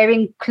husband,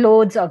 wearing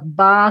clothes of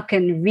bark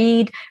and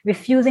reed,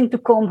 refusing to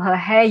comb her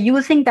hair,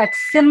 using that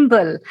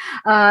symbol,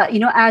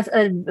 as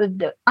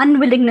an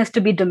unwillingness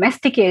to be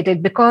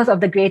domesticated because of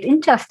the great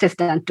injustice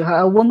done to her.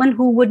 A woman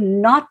who would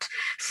not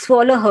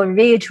swallow her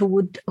rage, who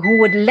would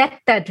let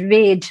that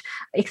rage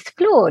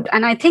explode.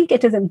 And I think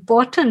it is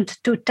important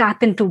to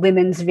tap into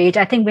women's rage.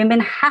 I think women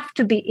have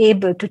to be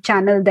able to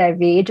channel their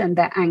rage and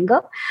their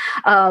anger.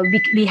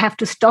 We have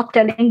to stop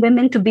telling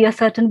women to be a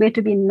certain way,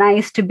 to be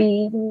nice, to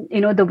be,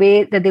 the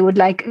way that they would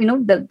like,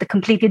 the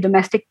completely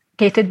domesticated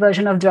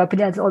version of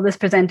Draupadi as always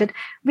presented.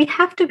 We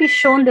have to be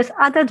shown this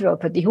other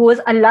Draupadi who was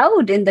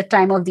allowed in the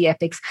time of the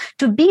epics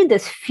to be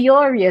this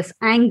furious,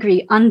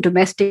 angry,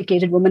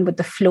 undomesticated woman with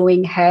the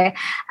flowing hair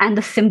and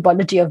the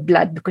symbology of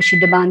blood, because she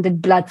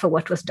demanded blood for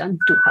what was done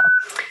to her.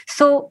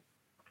 So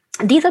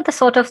these are the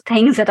sort of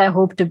things that I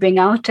hope to bring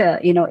out,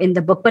 in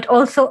the book, but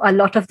also a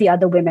lot of the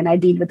other women. I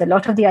deal with a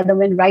lot of the other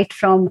women, right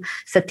from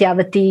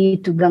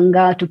Satyavati to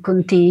Ganga to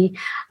Kunti,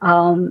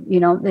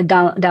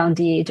 down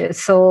the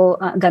ages. So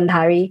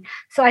Gandhari.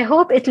 So I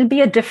hope it will be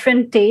a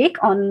different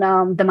take on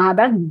the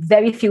Mahabharata.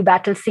 Very few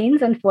battle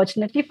scenes,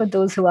 unfortunately, for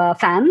those who are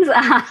fans,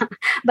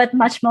 but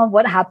much more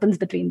what happens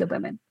between the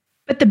women.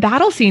 But the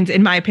battle scenes,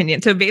 in my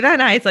opinion, so Veda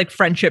and I's like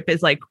friendship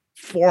is like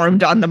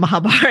formed on the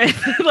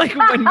Mahabharata. Like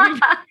when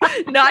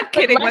we, not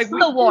kidding, like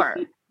the war.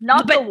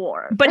 Not the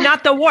war. But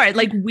not the war.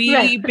 Like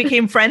we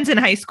became friends in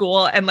high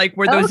school and like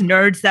we're those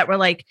nerds that were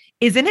like,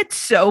 isn't it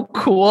so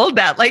cool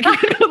that like,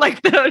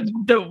 like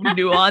the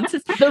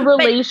nuances. The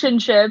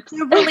relationships.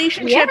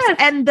 Yes.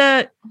 And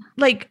the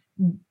like,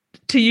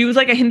 to use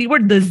like a Hindi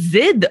word, the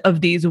zid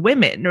of these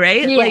women,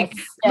 right? Yes,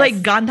 like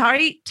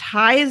Gandhari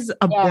ties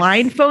a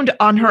blindfold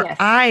on her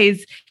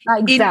eyes.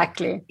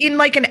 Exactly. In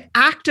like an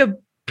act of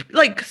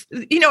like,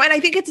 and I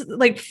think it's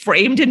like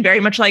framed in very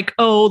much like,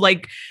 oh,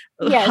 like,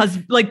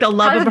 like the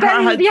love of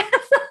her husband.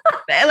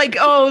 Like,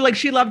 oh, like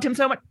she loved him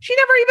so much. She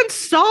never even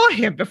saw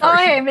him before.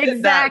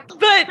 Exactly.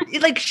 But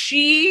like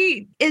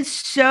she is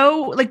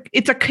so like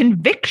it's a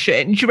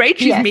conviction, right?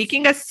 She's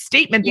making a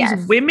statement.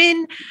 These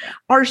women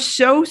are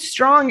so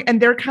strong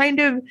and they're kind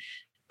of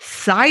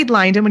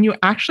sidelined. And when you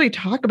actually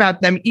talk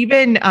about them,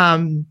 even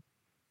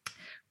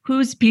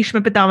who's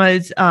Bhishma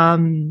Pitama's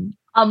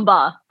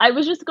Amba. I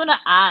was just gonna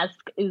ask,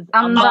 is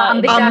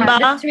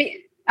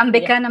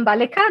Ambika and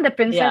Ambalika, the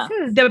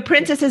princesses? Yeah. The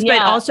princesses,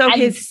 but also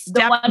and his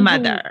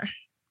stepmother.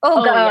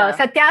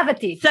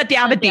 Satyavati,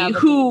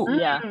 who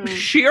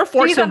sheer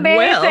force of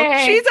will.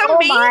 She's amazing. Oh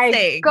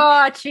my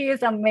God, she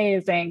is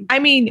amazing. I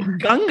mean,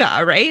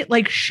 Ganga, right?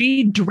 Like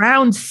she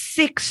drowned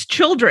 6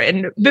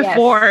 children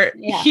before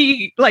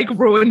he like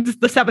ruins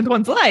the 7th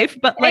one's life.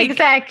 But like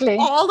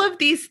all of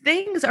these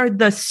things are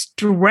the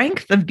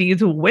strength of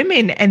these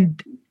women.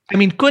 And I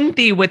mean,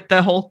 Kunti with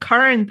the whole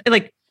current,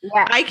 like,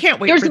 I can't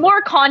wait. There's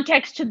more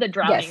context to the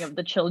drowning of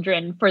the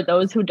children for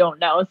those who don't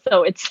know.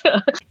 So it's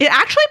it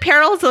actually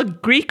parallels a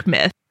Greek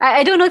myth.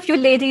 I don't know if you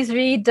ladies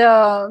read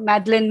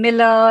Madeline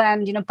Miller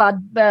and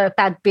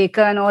Pat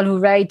Baker and all who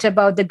write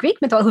about the Greek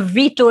mythology, who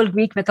retold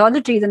Greek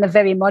mythologies in a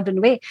very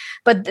modern way.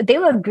 But they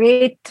were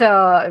great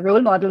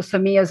role models for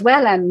me as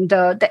well. And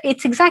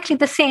it's exactly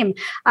the same.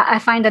 I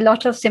find a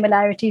lot of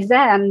similarities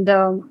there. And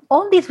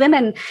all these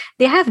women,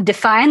 they have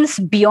defiance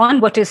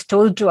beyond what is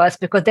told to us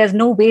because there's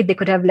no way they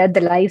could have led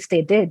the lives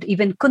they did.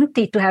 Even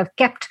Kunti, to have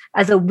kept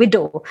as a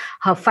widow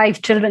her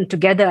 5 children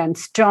together and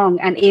strong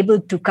and able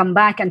to come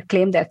back and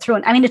claim their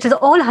throne. I mean, it is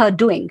all her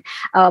doing,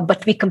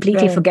 but we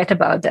completely forget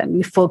about them.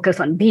 We focus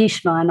on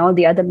Bhishma and all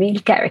the other male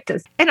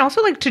characters. And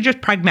also, like, to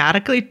just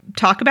pragmatically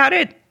talk about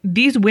it,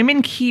 these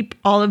women keep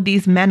all of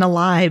these men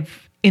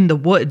alive in the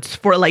woods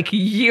for like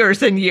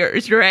years and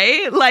years,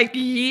 right? Like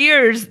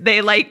years.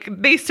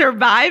 They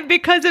survive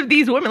because of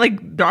these women,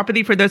 like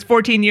Draupadi for those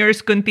 14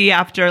 years, Kunti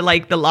after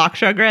like the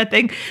Lakshagriha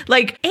thing.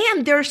 Like,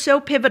 and they're so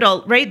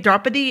pivotal, right?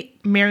 Draupadi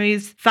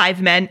marries 5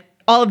 men.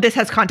 All of this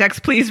has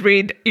context. Please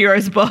read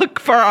Ira's book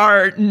for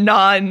our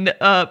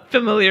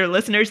non-familiar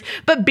listeners.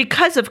 But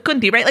because of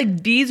Kunti, right?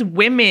 Like these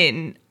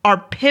women are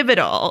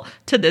pivotal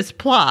to this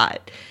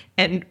plot.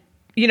 And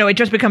it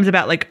just becomes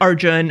about like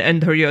Arjun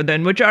and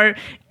Duryodhan, which are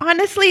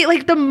honestly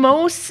like the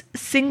most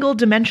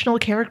single-dimensional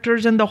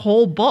characters in the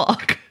whole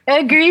book.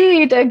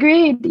 Agreed.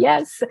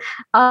 Yes.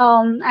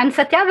 And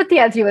Satyavati,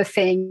 as you were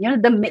saying,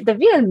 the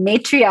real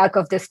matriarch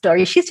of this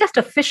story, she's just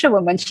a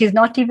fisherwoman. She's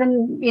not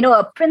even,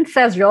 a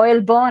princess royal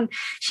born.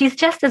 She's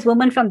just this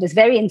woman from this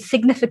very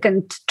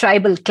insignificant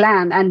tribal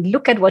clan. And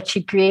look at what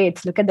she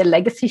creates. Look at the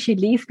legacy she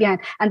leaves behind.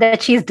 And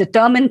that she's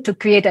determined to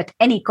create at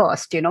any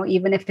cost,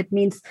 even if it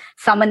means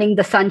summoning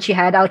the son she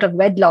had out of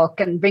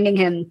wedlock and bringing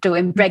him to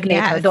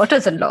impregnate her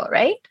daughters-in-law,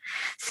 right?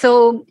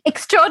 So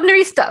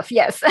extraordinary stuff,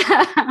 yes.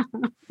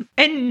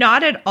 And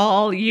not at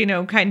all,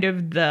 kind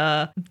of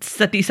the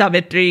Sati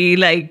Savitri,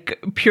 like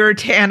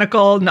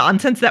puritanical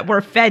nonsense that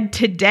we're fed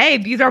today.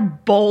 These are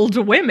bold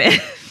women.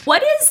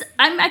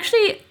 I'm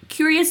actually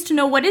curious to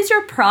know, what is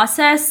your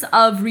process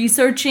of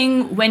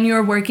researching when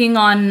you're working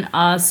on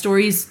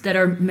stories that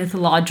are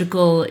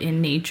mythological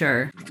in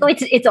nature? So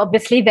it's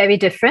obviously very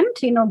different,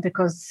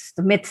 because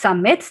the myths are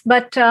myths.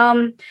 But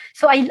so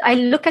I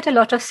look at a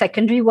lot of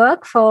secondary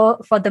work for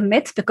the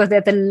myths because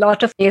there's a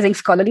lot of amazing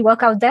scholarly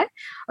work out there.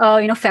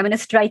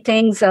 Feminist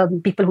writings,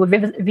 people who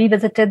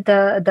revisited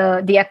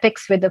the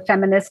epics with a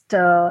feminist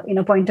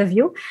point of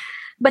view.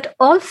 But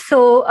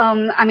also,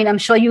 I'm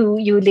sure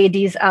you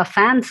ladies are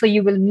fans, so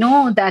you will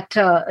know that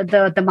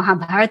the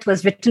Mahabharata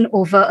was written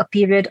over a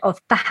period of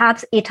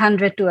perhaps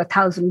 800 to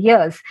 1,000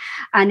 years,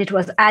 and it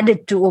was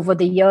added to over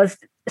the years.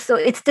 So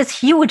it's this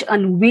huge,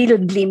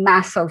 unwieldy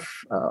mass of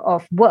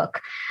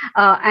work.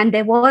 And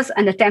there was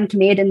an attempt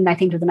made in, I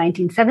think, the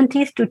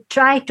 1970s to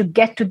try to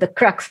get to the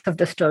crux of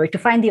the story, to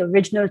find the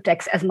original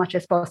text as much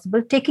as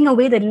possible, taking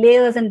away the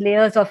layers and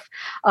layers of,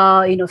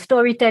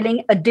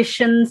 storytelling,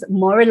 additions,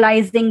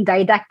 moralizing,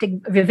 didactic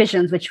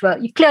revisions, which were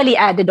clearly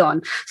added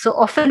on. So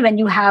often when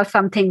you have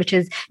something which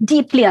is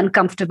deeply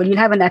uncomfortable, you'll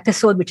have an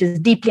episode which is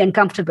deeply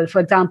uncomfortable. For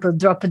example,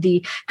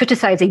 Draupadi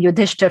criticizing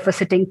Yudhishthira for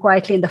sitting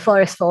quietly in the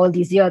forest for all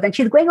these years. And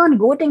she's going on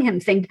goading him,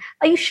 saying,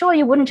 are you sure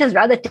you wouldn't just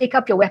rather take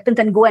up your weapons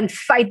and go and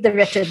fight the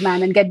wretched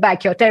man and get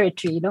back your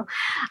territory,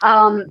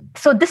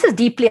 So this is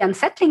deeply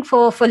unsettling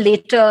for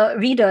later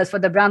readers, for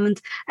the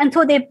Brahmins. And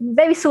so they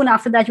very soon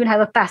after that, you'll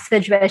have a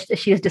passage where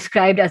she is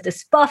described as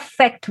this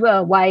perfect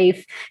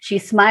wife. She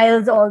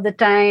smiles all the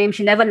time.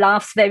 She never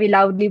laughs very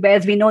loudly,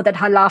 whereas we know that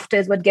her laughter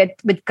is with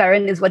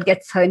Karan is what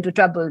gets her into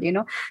trouble,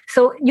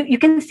 So you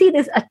can see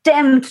this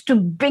attempt to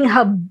bring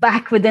her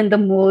back within the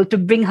mold, to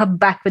bring her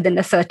back within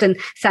a certain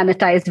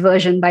sanitized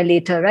version by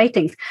later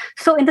writings.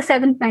 So in the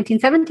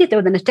 1970s, there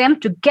was an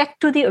attempt to get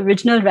to the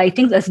original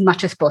writings as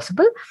much as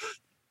possible.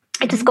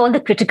 It is called the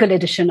critical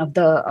edition of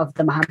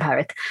the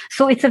Mahabharata.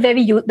 So it's the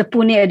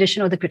Pune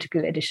edition or the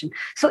critical edition.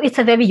 So it's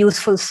a very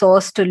useful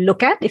source to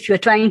look at if you're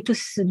trying to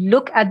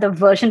look at the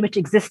version which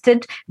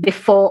existed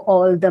before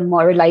all the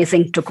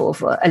moralizing took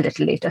over a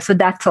little later. So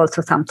that's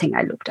also something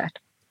I looked at.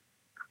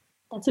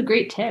 That's a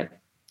great tip.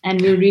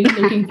 And we're really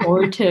looking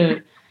forward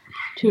to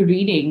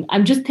reading.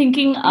 I'm just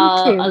thinking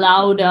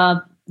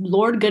aloud,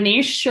 Lord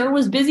Ganesh sure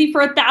was busy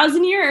for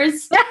 1,000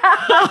 years.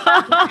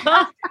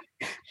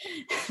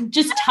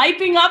 Just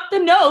typing up the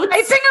notes.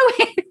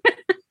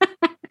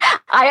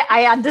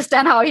 I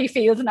understand how he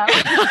feels now.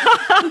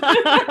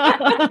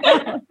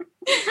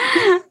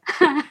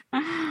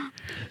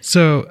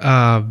 So,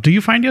 do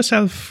you find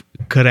yourself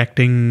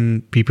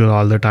correcting people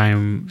all the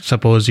time?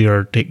 Suppose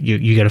you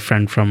get a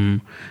friend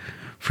from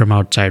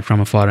outside, from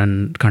a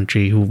foreign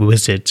country who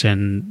visits,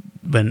 and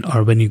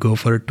when you go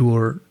for a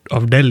tour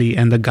of Delhi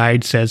and the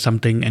guide says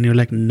something and you're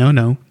like,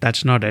 no,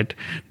 that's not it.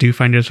 Do you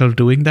find yourself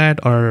doing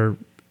that, or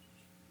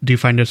do you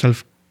find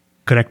yourself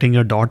correcting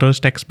your daughter's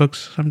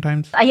textbooks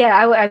sometimes?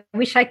 I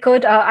wish I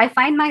could. I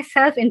find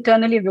myself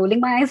internally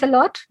rolling my eyes a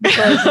lot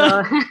because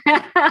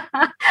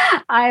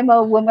I'm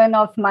a woman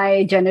of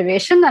my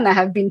generation and I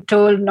have been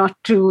told not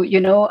to,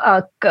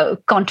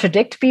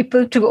 contradict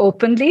people too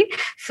openly.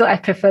 So I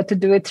prefer to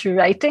do it through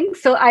writing.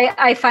 So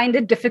I find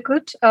it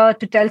difficult to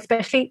tell,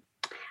 especially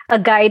a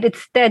guide.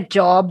 It's their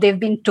job. They've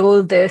been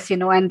told this,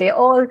 and they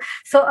all.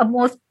 So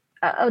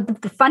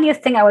the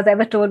funniest thing I was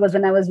ever told was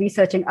when I was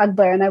researching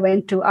Akbar and I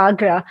went to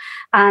Agra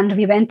and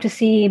we went to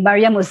see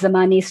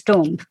Maryam-uz-Zamani's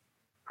tomb.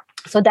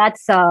 So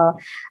that's,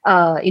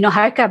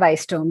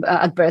 Harkabai's tomb,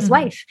 Akbar's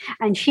wife.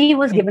 And she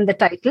was given the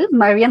title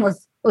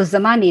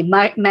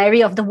Maryam-uz-Zamani,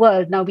 Mary of the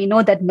world. Now, we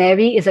know that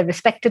Mary is a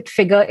respected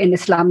figure in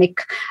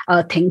Islamic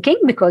thinking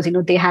because,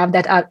 they have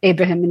that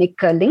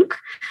Abrahamic link.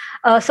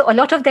 So a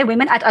lot of their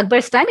women at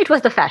Akbar's time, it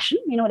was the fashion.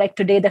 Like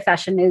today, the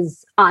fashion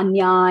is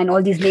Anya and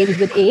all these names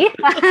with A.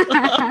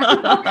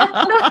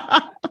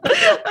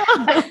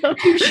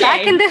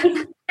 Back in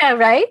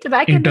the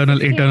Back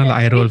internal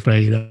eye roll for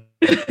you.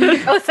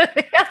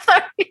 Sorry.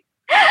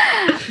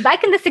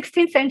 Back in the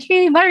 16th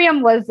century,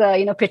 Maryam was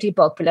pretty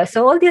popular.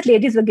 So all these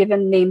ladies were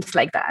given names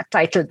like that,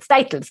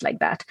 titles like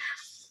that.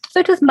 So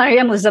it was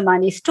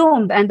Maryam-uz-Zamani's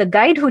tomb. And the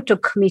guide who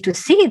took me to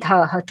see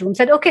her tomb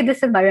said, okay,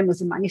 this is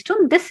Maryam-uz-Zamani's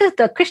tomb. This is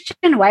the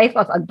Christian wife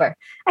of Akbar.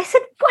 I said,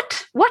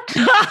 what? He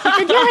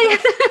said,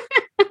 yes.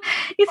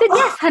 He said,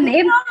 yes, her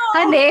name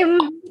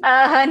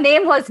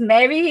was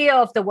Mary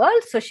of the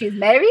world. So she's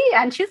Mary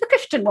and she's a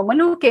Christian woman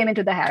who came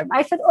into the harem.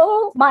 I said,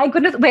 oh my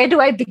goodness, where do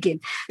I begin?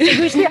 So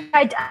usually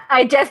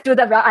I just do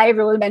the eye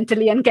roll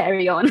mentally and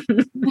carry on.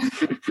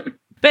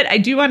 But I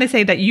do want to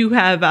say that you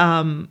have,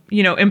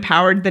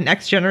 empowered the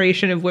next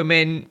generation of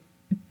women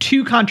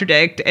to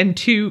contradict and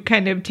to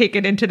kind of take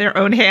it into their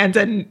own hands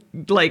and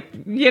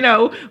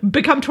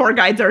become tour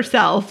guides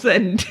ourselves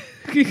and,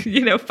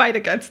 fight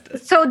against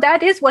this. So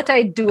that is what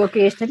I do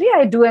occasionally.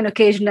 I do an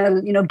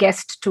occasional,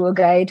 guest tour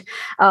guide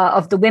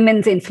of the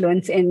women's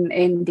influence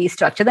in these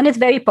structures. And it's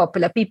very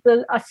popular.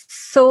 People are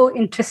so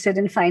interested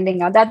in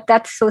finding out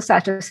that's so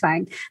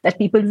satisfying that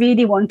people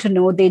really want to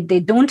know. They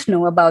don't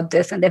know about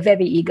this and they're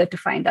very eager to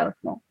find out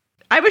more.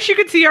 I wish you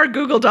could see our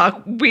Google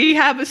Doc. We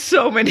have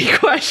so many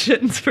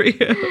questions for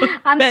you.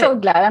 I'm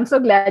so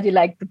glad you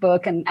liked the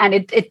book and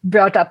it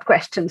brought up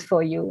questions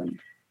for you.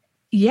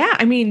 Yeah,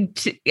 I mean,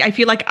 I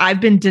feel like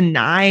I've been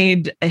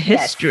denied a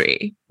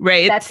history,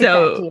 right? That's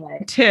so exactly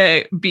right.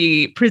 To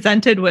be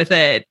presented with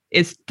it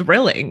is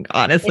thrilling,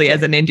 honestly,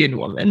 as an Indian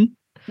woman.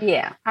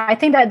 Yeah, I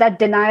think that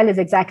denial is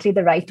exactly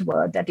the right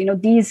word. That,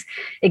 these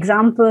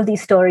examples,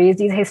 these stories,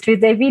 these histories,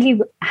 they really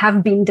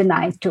have been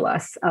denied to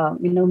us,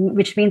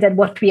 which means that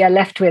what we are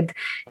left with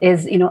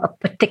is, a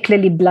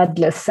particularly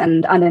bloodless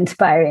and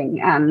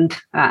uninspiring.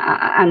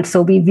 And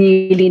so we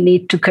really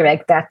need to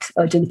correct that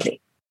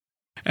urgently.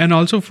 And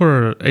also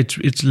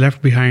it's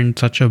left behind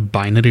such a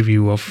binary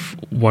view of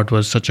what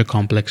was such a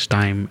complex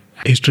time.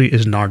 History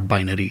is not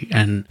binary.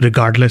 And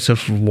regardless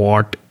of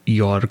what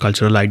your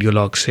cultural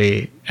ideologues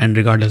say, and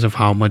regardless of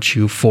how much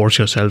you force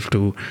yourself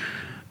to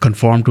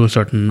conform to a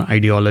certain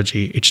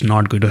ideology, it's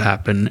not going to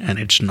happen. And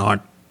it's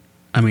not,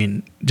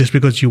 just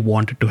because you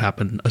want it to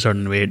happen a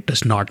certain way, it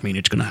does not mean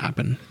it's going to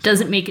happen.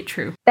 Doesn't make it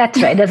true. That's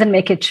right. Doesn't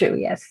make it true.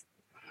 Yes.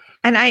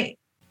 And I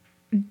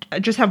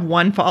just have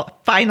one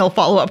final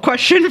follow-up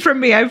question from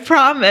me, I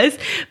promise.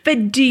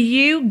 But do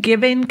you,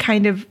 given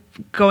kind of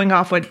going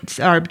off what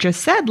Sarb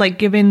just said, like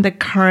given the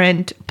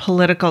current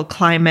political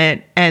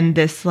climate and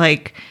this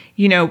like,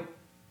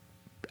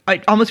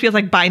 it almost feels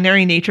like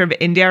binary nature of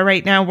India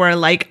right now, where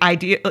like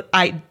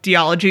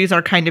ideologies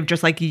are kind of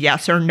just like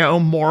yes or no,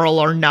 moral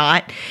or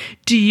not.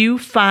 Do you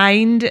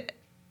find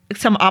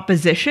some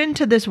opposition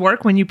to this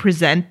work when you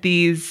present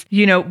these,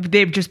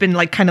 they've just been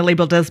like kind of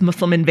labeled as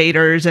Muslim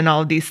invaders and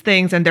all of these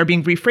things, and they're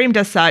being reframed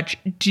as such?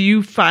 Do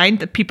you find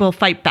that people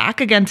fight back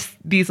against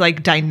these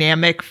like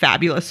dynamic,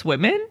 fabulous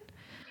women?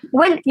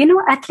 Well,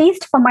 at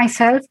least for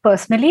myself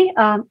personally,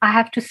 I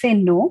have to say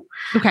no.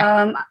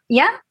 Okay.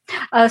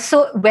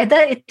 So whether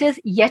it is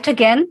yet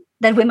again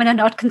that women are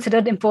not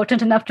considered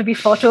important enough to be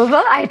fought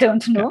over, I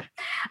don't know.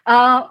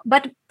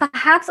 But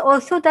perhaps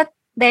also that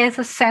there's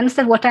a sense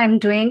that what I'm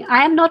doing,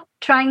 I am not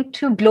trying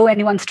to blow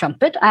anyone's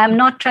trumpet. I am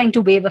not trying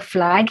to wave a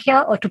flag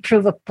here or to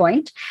prove a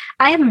point.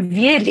 I am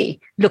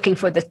really looking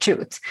for the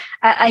truth.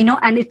 I know,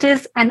 and it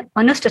is an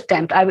honest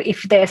attempt.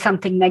 If there's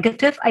something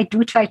negative, I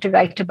do try to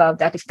write about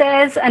that. If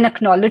there's an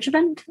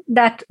acknowledgement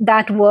that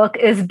that work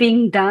is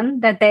being done,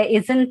 that there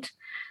isn't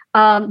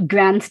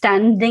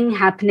grandstanding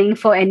happening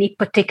for any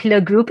particular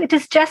group, it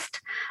is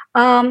just,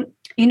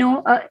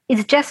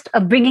 it's just a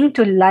bringing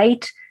to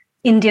light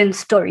Indian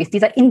stories.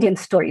 These are Indian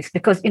stories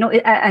because,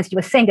 as you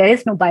were saying, there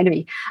is no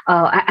binary.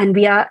 And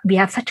we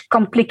have such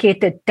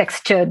complicated,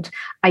 textured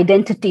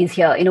identities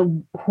here.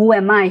 Who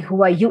am I?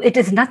 Who are you? It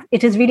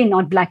is really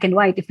not black and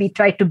white. If we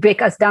tried to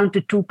break us down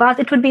to two parts,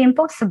 it would be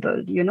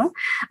impossible.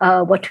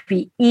 What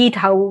we eat,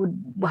 how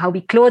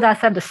we clothe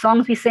ourselves, the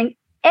songs we sing,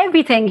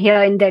 everything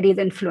here in Delhi is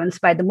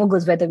influenced by the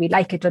Mughals, whether we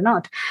like it or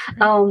not.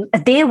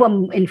 They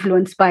were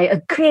influenced by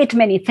a great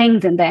many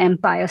things in the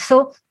empire.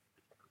 So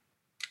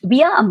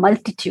we are a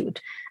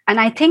multitude. And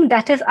I think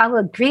that is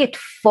our great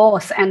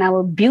force and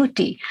our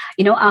beauty.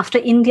 After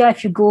India,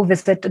 if you go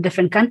visit a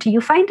different country, you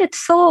find it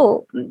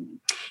so,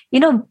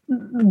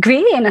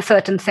 gray in a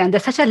certain sense.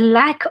 There's such a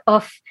lack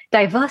of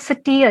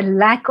diversity, a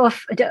lack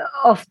of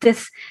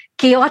this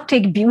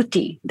chaotic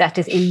beauty that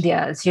is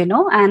India's,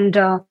 and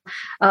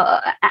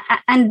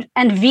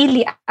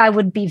really, I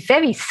would be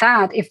very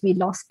sad if we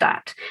lost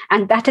that.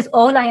 And that is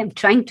all I am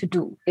trying to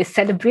do, is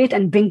celebrate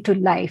and bring to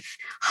life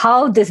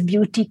how this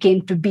beauty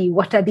came to be.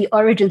 What are the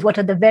origins? What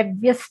are the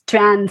various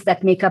strands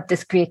that make up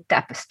this great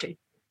tapestry?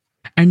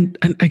 And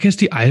I guess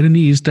the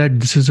irony is that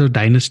this is a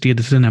dynasty,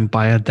 this is an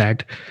empire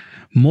that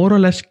more or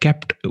less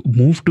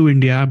moved to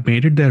India,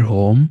 made it their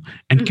home,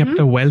 and kept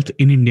the wealth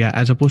in India,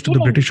 as opposed to the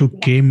British who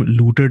came,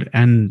 looted,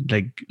 and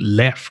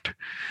left.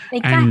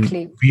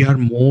 Exactly. And we are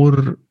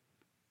more,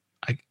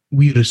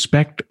 we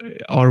respect,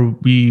 or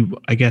we,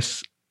 I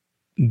guess,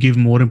 give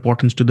more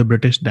importance to the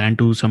British than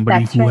to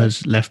somebody who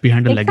has left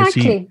behind a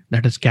legacy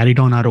that has carried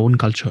on our own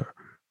culture.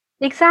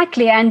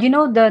 Exactly. And,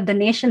 the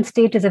nation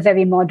state is a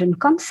very modern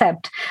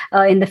concept.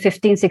 In the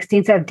 15th,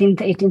 16th, 17th,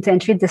 18th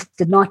century, this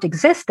did not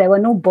exist. There were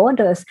no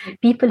borders.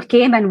 People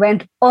came and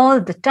went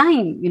all the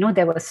time.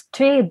 There was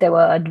trade, there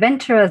were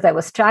adventurers, there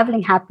was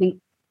traveling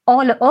happening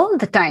all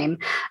the time.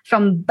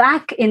 From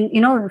back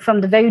in,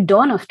 from the very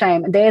dawn of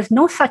time, there is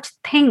no such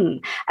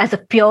thing as a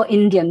pure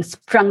Indian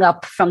sprung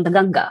up from the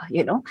Ganga,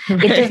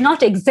 It does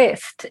not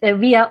exist.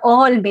 We are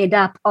all made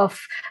up of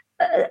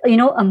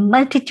a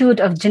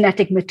multitude of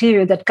genetic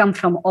material that come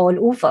from all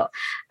over.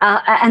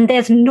 And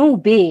there's no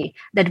way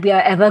that we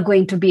are ever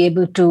going to be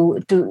able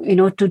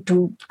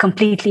to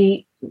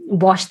completely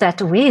wash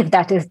that away if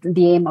that is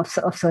the aim of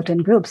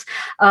certain groups.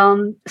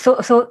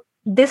 So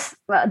this,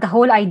 the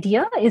whole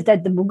idea is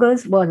that the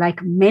Mughals were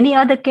like many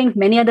other kings,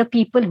 many other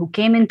people who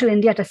came into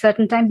India at a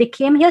certain time. They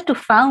came here to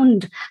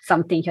found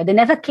something here. They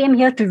never came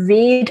here to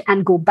raid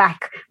and go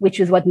back, which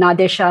is what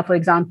Nadir Shah, for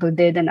example,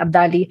 did, and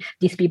Abdali,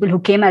 these people who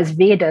came as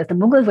raiders. The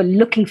Mughals were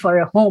looking for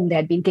a home. They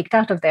had been kicked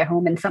out of their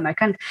home in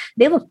Samarkand.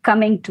 They were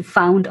coming to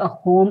found a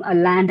home, a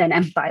land, an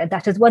empire.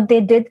 That is what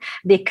they did.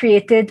 They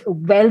created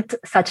wealth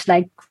such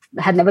like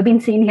had never been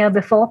seen here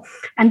before,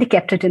 and they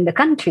kept it in the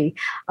country.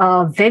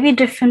 Very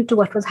different to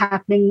what was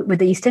happening with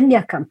the East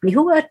India Company,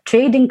 who were a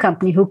trading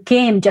company who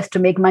came just to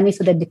make money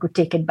so that they could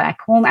take it back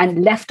home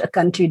and left a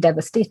country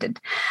devastated.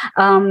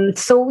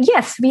 So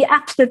yes, we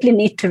absolutely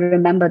need to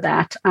remember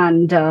that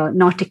and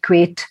not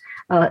equate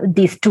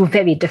these two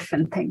very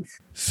different things.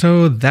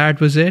 So that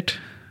was it.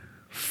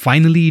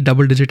 Finally,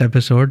 double-digit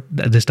episode.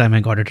 This time I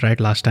got it right.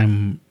 Last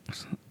time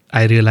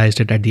I realized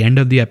it at the end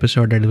of the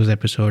episode that it was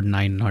episode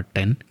 9, not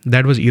 10.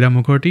 That was Ira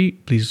Mukherjee.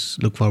 Please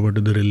look forward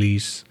to the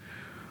release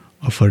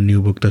of her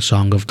new book, The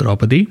Song of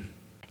Draupadi.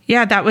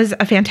 Yeah, that was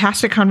a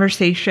fantastic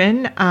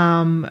conversation.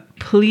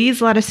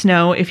 Please let us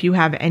know if you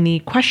have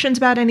any questions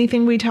about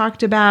anything we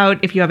talked about,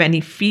 if you have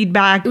any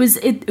feedback.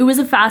 It was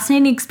a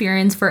fascinating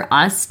experience for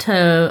us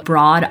to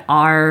broaden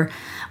our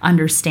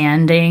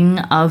understanding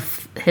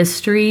of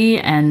history,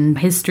 and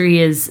history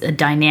is a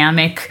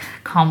dynamic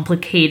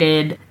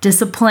complicated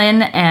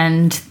discipline,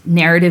 and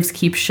narratives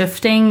keep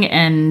shifting,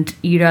 and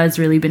Ira has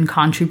really been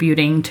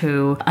contributing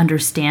to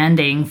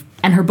understanding.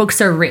 And her books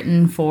are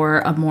written for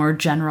a more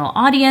general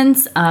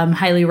audience.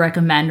 Highly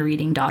recommend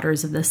reading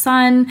Daughters of the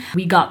Sun.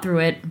 We got through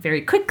it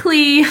very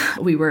quickly.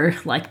 We were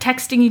like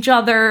texting each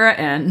other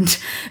and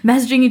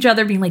messaging each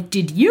other being like,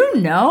 did you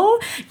know?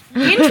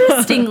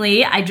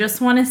 Interestingly, I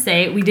just want to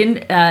say, we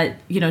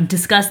didn't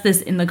discuss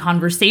this in the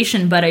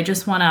conversation, but I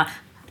just want to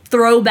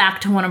throw back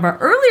to one of our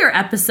earlier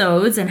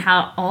episodes and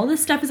how all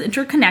this stuff is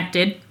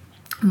interconnected.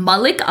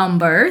 Malik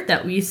Umber,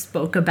 that we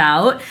spoke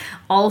about,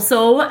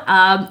 also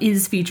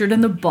is featured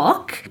in the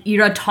book.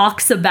 Ira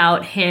talks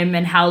about him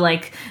and how,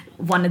 like,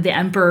 one of the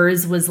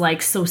emperors was,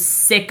 like, so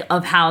sick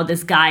of how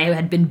this guy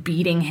had been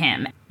beating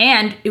him.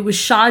 And it was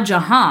Shah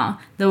Jahan,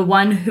 the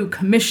one who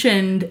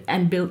commissioned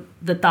and built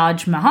the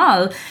Taj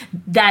Mahal,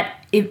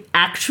 that it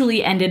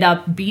actually ended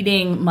up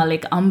beating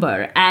Malik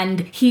Umber.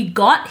 And he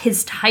got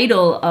his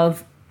title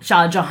of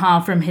Shah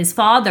Jahan from his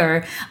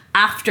father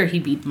after he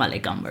beat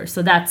Malik Umber.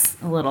 So that's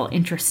a little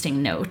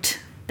interesting note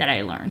that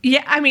I learned.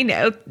 Yeah, I mean,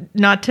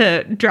 not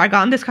to drag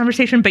on this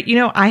conversation, but,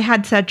 I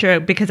had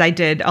because I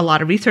did a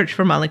lot of research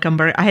for Malik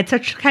Umber, I had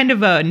such kind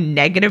of a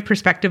negative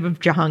perspective of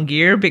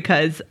Jahangir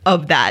because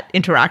of that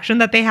interaction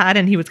that they had,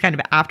 and he was kind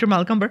of after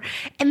Malik Umber.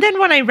 And then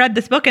when I read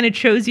this book and it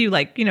shows you,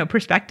 like,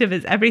 perspective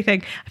is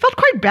everything, I felt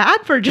quite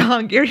bad for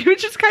Jahangir. He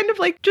was just kind of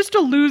like just a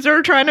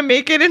loser trying to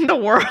make it in the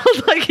world.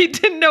 Like, he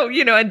didn't know,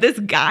 and this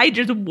guy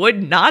just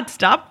would not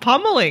stop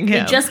pummeling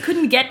him. He just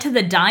couldn't get to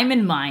the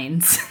diamond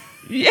mines.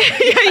 Yeah,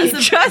 it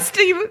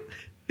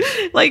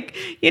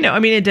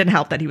didn't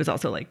help that he was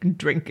also like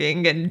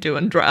drinking and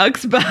doing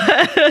drugs, but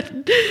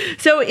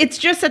so it's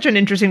just such an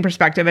interesting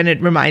perspective, and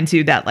it reminds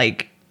you that,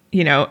 like,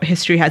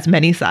 history has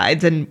many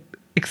sides, and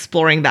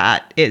exploring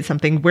that is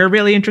something we're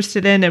really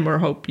interested in, and we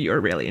hope you're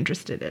really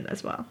interested in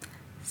as well.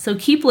 So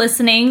keep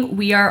listening.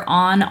 We are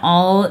on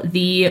all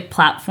the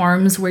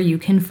platforms where you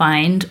can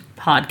find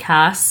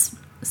podcasts: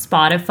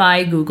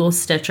 Spotify, Google,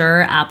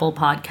 Stitcher, Apple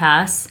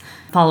Podcasts.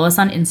 Follow us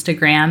on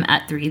Instagram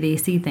at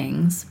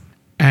 3DaySeeThings.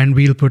 And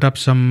we'll put up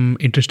some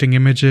interesting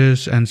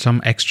images and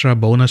some extra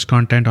bonus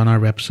content on our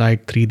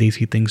website,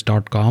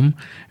 3DaySeeThings.com.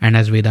 And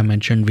as Veda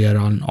mentioned, we are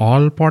on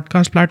all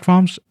podcast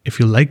platforms. If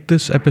you like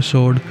this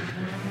episode,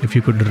 if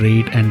you could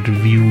rate and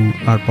review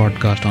our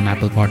podcast on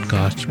Apple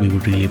Podcasts, we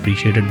would really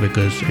appreciate it,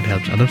 because it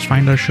helps others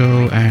find our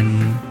show. And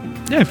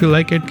yeah, if you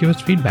like it, give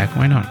us feedback.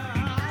 Why not?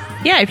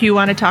 Yeah, if you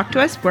want to talk to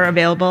us, we're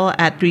available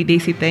at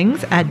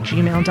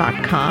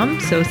 3dayseethings@gmail.com.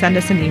 So send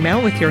us an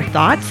email with your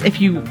thoughts. If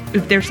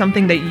there's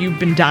something that you've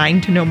been dying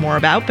to know more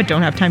about but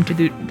don't have time to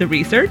do the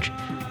research,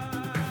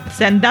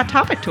 send that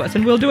topic to us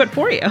and we'll do it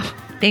for you.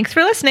 Thanks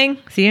for listening.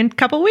 See you in a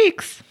couple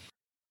weeks.